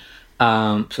 Yeah.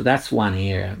 So that's one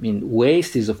area. I mean,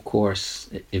 waste is, of course,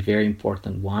 a very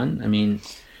important one. I mean,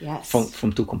 yes.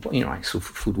 From two components, right? So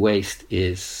food waste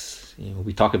is,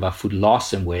 we talk about food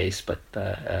loss and waste, but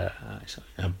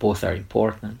both are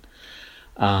important.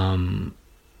 And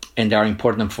they are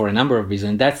important for a number of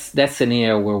reasons. That's an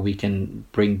area where we can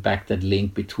bring back that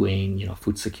link between,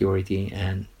 food security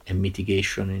and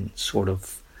mitigation in sort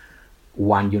of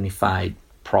one unified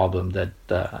problem that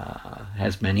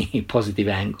has many positive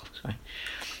angles, right?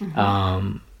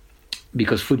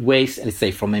 Because food waste, let's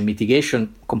say, from a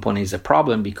mitigation component, is a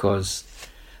problem because,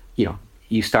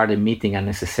 you start emitting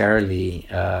unnecessarily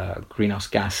greenhouse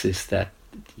gases that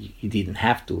you didn't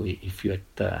have to if you had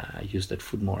used that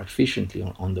food more efficiently.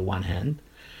 On the one hand,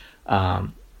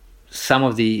 some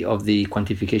of the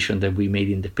quantification that we made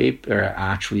in the paper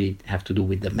actually have to do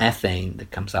with the methane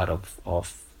that comes out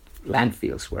of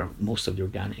landfills, where most of the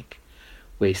organic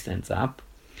waste ends up.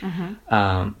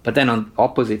 But then on the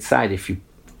opposite side, if you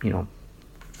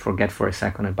forget for a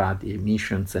second about the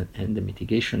emissions and the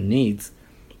mitigation needs,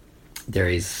 there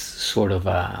is sort of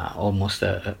almost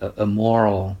a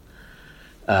moral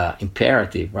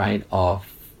imperative, right, of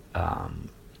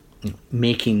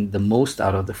making the most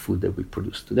out of the food that we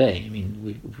produce today. I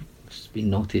mean, it's been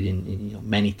noted in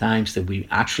many times that we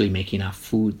actually make enough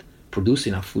food, produce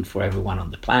enough food for everyone on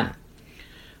the planet.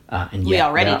 And we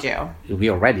already do. We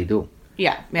already do.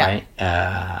 Yeah. Right?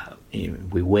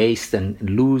 We waste and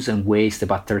lose and waste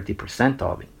about 30%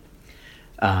 of it.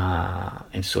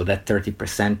 And so that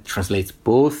 30% translates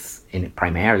both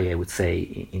primarily, I would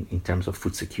say, in terms of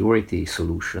food security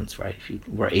solutions, right? If you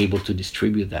were able to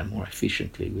distribute that more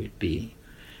efficiently, we'd be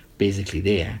basically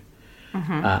there.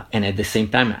 And at the same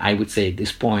time, I would say at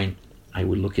this point, I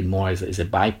would look at more as a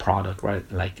byproduct, right?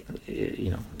 Like,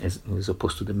 as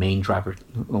opposed to the main driver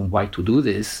on why to do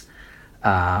this,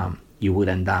 you would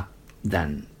end up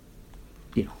then,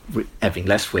 having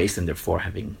less waste and therefore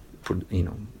having,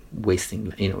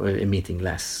 wasting, emitting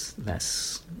less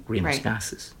greenhouse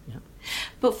gases. Yeah.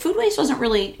 But food waste wasn't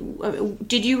really.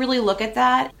 Did you really look at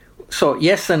that? So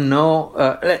yes and no.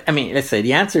 I mean, let's say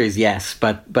the answer is yes,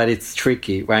 but it's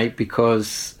tricky, right?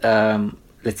 Because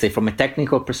let's say from a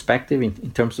technical perspective,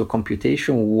 in terms of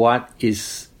computation, what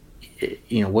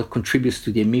contributes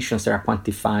to the emissions that are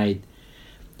quantified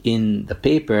in the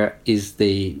paper is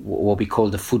what we call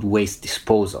the food waste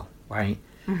disposal, right?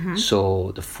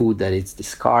 So the food that is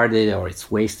discarded or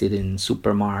it's wasted in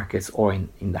supermarkets or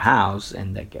in the house,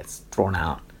 and that gets thrown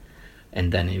out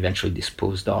and then eventually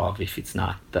disposed of, if it's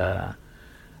not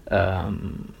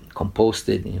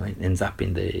composted, it ends up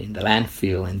in the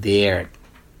landfill, and there,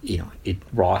 it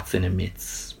rots and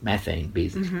emits methane,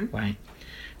 basically, right?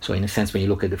 So in a sense, when you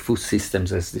look at the food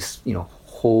systems as this,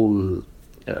 whole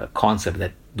concept,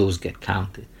 that those get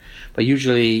counted. But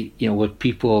usually, what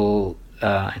people,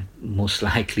 and most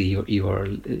likely your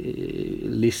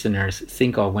listeners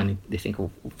think of when they think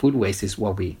of food waste is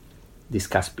what we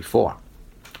discussed before,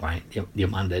 right? The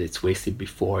amount that it's wasted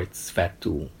before it's fed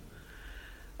to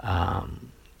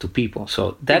people.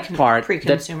 So that part,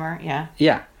 pre-consumer,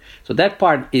 yeah. So that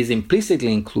part is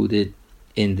implicitly included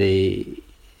in the,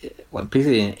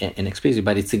 implicitly and explicitly,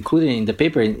 but it's included in the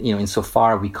paper.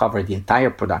 Insofar we cover the entire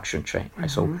production chain, right?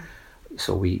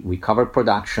 So we cover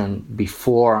production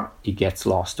before it gets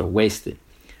lost or wasted.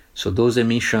 So those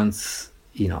emissions,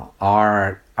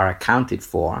 are accounted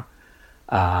for,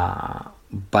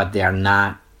 but they are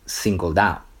not singled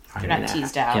out. They're not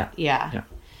teased out. Yeah. Yeah.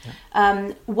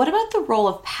 What about the role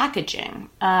of packaging?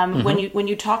 When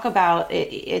you talk about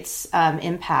its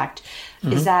impact,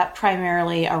 is that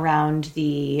primarily around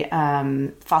the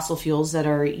fossil fuels that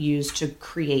are used to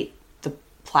create the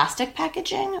plastic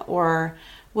packaging, or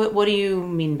what do you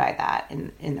mean by that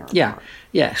in the report?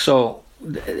 Yeah. So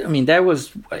that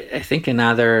was, I think,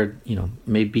 another,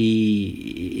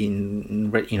 maybe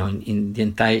in the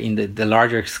entire, in the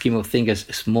larger scheme of things,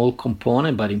 a small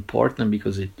component, but important,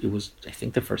 because it was, I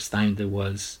think, the first time that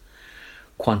was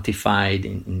quantified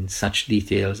in such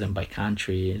details and by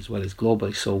country as well as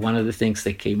globally. So one of the things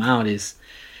that came out is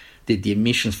that the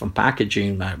emissions from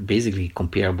packaging are basically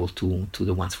comparable to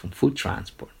the ones from food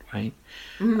transport, right?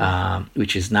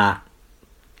 Which is not,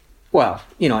 well,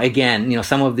 again,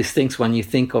 some of these things, when you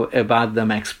think about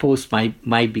them ex post,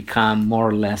 might become more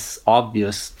or less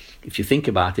obvious if you think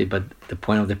about it. But the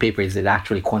point of the paper is it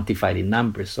actually quantified in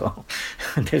numbers, so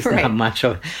there's not much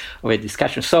of a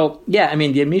discussion. So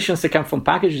the emissions that come from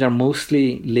packaging are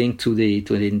mostly linked to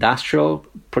the industrial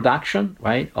production,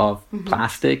 right, of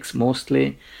plastics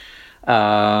mostly,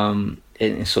 and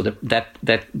so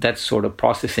that sort of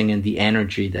processing and the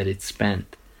energy that it's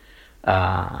spent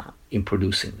in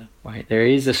producing them, right? There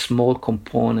is a small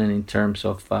component in terms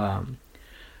of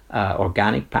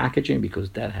organic packaging, because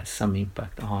that has some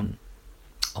impact on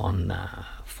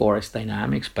forest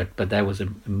dynamics, but that was a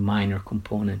minor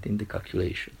component in the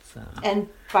calculations. And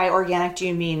by organic, do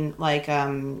you mean like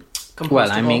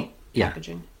compostable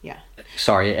packaging? Yeah.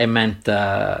 Sorry, I meant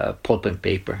pulp and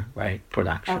paper, right?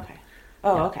 Production.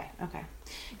 Okay. Okay.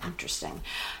 Interesting.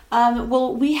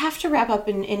 Well, we have to wrap up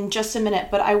in just a minute,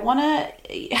 but I want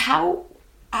to, how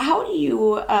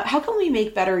can we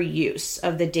make better use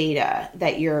of the data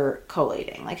that you're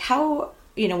collating? Like how,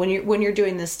 when you're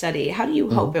doing this study, how do you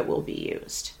hope it will be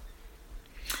used?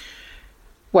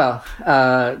 Well,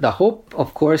 the hope,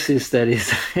 of course, is that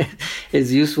it's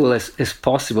as useful as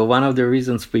possible. One of the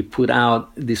reasons we put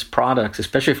out these products,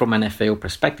 especially from an FAO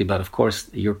perspective, but of course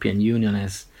the European Union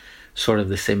has sort of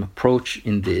the same approach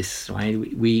in this, right?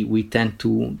 We tend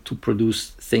to produce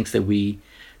things that we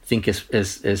think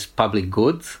as public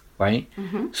goods, right?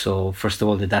 So first of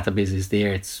all, the database is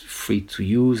there; it's free to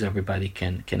use. Everybody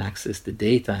can access the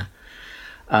data,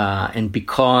 and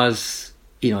because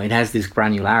it has this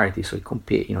granularity, so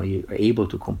you're able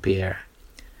to compare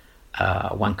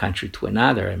one country to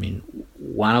another. I mean,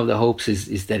 one of the hopes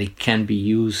is that it can be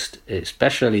used,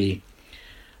 especially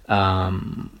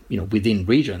within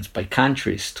regions, by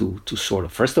countries, to sort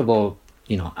of, first of all,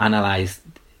 analyze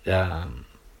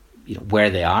where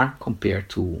they are compared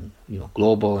to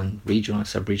global and regional and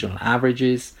sub-regional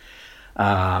averages,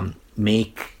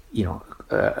 make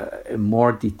a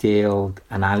more detailed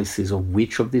analysis of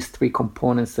which of these three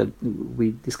components that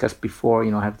we discussed before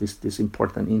have this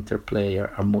important interplay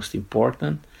are most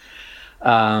important,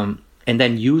 and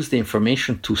then use the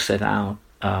information to set out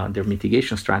their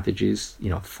mitigation strategies,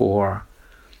 for,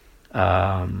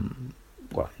 in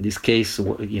this case,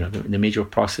 the major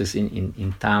process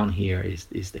in town here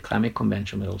is the climate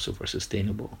convention, but also for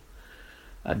sustainable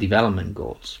development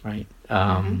goals, right?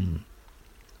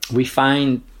 We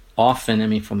find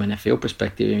often, from an FAO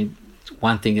perspective,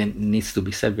 one thing that needs to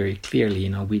be said very clearly,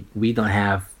 we don't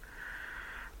have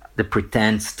the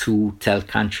pretense to tell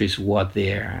countries what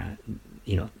their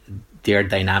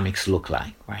dynamics look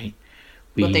like, right?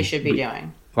 What they should be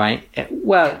doing. Right.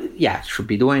 Well, should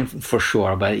be doing for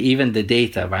sure. But even the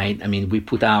data, right? We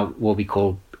put out what we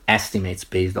call estimates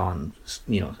based on,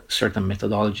 certain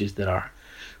methodologies that are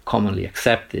commonly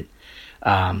accepted.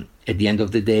 At the end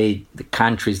of the day, the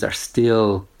countries are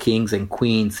still kings and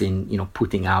queens in,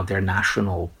 putting out their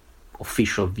national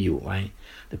official view, right?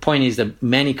 The point is that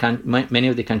many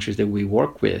of the countries that we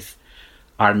work with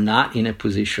are not in a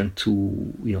position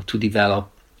to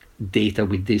develop data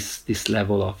with this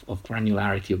level of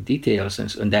granularity of details,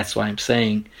 and that's why I'm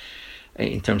saying,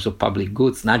 in terms of public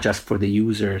goods, not just for the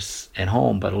users at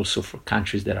home, but also for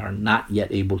countries that are not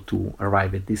yet able to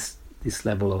arrive at this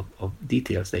level of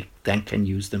details, they then can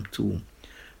use them to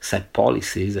set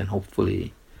policies and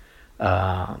hopefully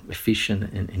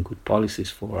efficient and good policies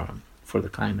for the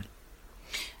climate.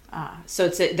 So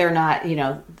they're not,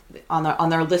 on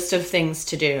their list of things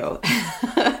to do.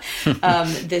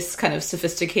 This kind of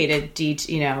sophisticated,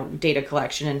 data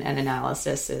collection and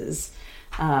analysis is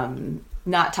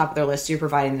not top of their list. So you're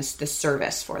providing this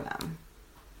service for them.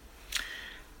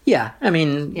 Yeah, I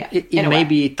mean, it may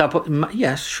be top of.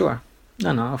 Yes, sure.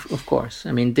 No, of course.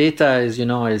 I mean, data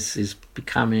is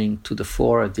becoming to the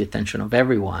fore of the attention of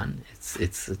everyone.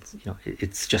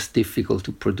 It's just difficult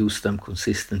to produce them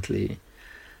consistently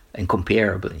and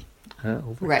comparably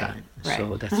over time. Right.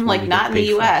 So that's I'm like, not in the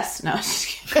U.S. No, just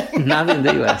kidding. Not in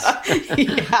the U.S.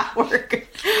 Yeah,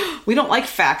 we don't like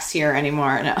facts here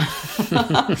anymore. No.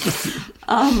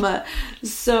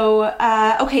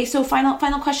 Okay. So final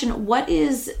question. What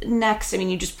is next? I mean,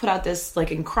 you just put out this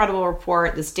incredible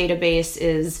report. This database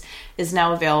is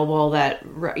now available that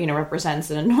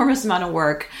represents an enormous amount of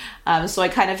work. So I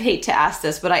kind of hate to ask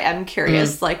this, but I am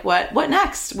curious. What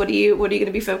next? What are you going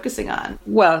to be focusing on?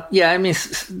 Well, yeah. I mean,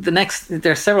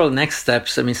 there are several next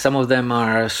steps. I mean, some of them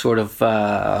are sort of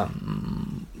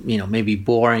maybe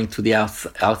boring to the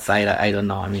outside. I don't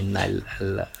know. I mean, I'll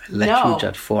let you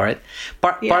judge for it.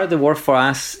 Part of the work for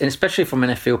us, and especially from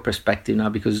an FAO perspective now,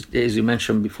 because as you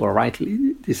mentioned before,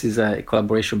 rightly, this is a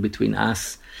collaboration between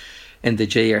us and the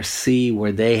JRC,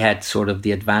 where they had sort of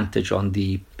the advantage on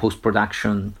the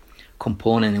post-production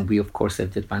component, and we, of course,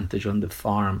 have the advantage on the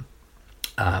farm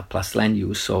plus land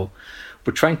use. So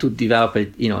we're trying to develop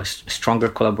a stronger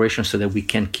collaboration so that we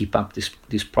can keep up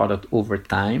this product over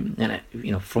time. And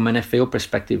from an FAO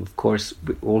perspective, of course,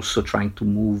 we're also trying to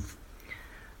move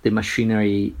the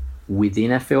machinery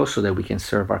within FAO so that we can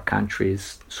serve our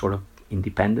countries sort of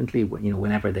independently,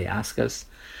 whenever they ask us.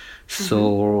 Mm-hmm.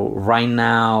 So right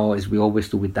now, as we always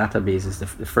do with databases,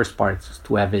 the first part is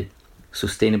to have it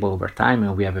sustainable over time,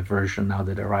 and we have a version now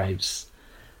that arrives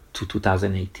to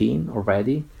 2018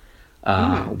 already.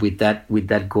 With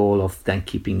that goal of then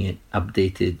keeping it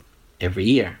updated every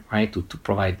year, right? To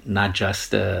provide not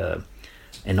just a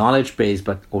knowledge base,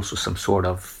 but also some sort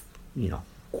of,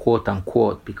 quote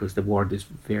unquote, because the word is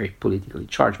very politically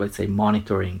charged, but it's a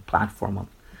monitoring platform of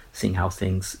seeing how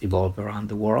things evolve around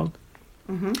the world.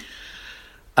 Mm-hmm.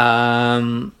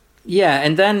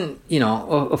 And then,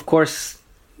 of course,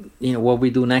 what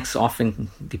we do next often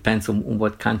depends on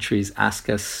what countries ask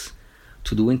us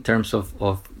to do in terms of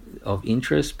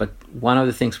interest. But one of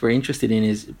the things we're interested in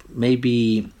is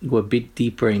maybe go a bit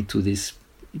deeper into this,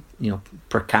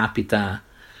 per capita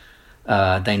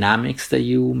dynamics that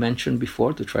you mentioned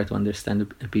before, to try to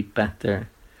understand a bit better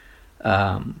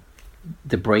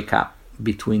the breakup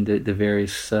between the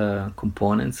various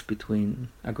components between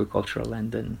agricultural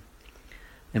land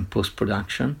and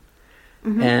post-production.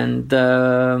 Mm-hmm.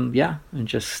 And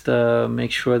just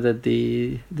make sure that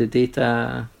the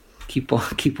data keep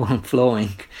on flowing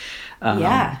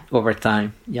over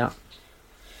time. Yeah.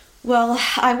 Well,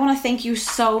 I want to thank you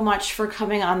so much for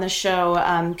coming on the show.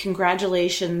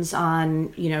 Congratulations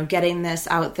on, getting this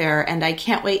out there. And I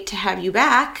can't wait to have you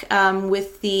back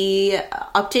with the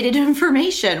updated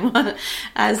information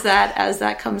as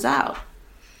that comes out.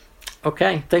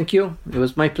 Okay. Thank you. It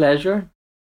was my pleasure.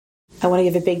 I want to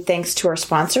give a big thanks to our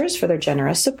sponsors for their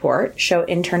generous support. Show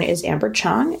intern is Amber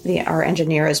Chong, our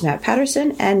engineer is Matt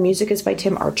Patterson, and music is by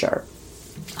Tim Archer.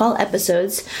 All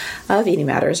episodes of Eating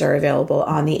Matters are available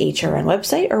on the HRN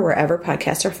website or wherever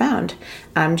podcasts are found.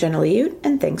 I'm Jenna Liut,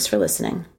 and thanks for listening.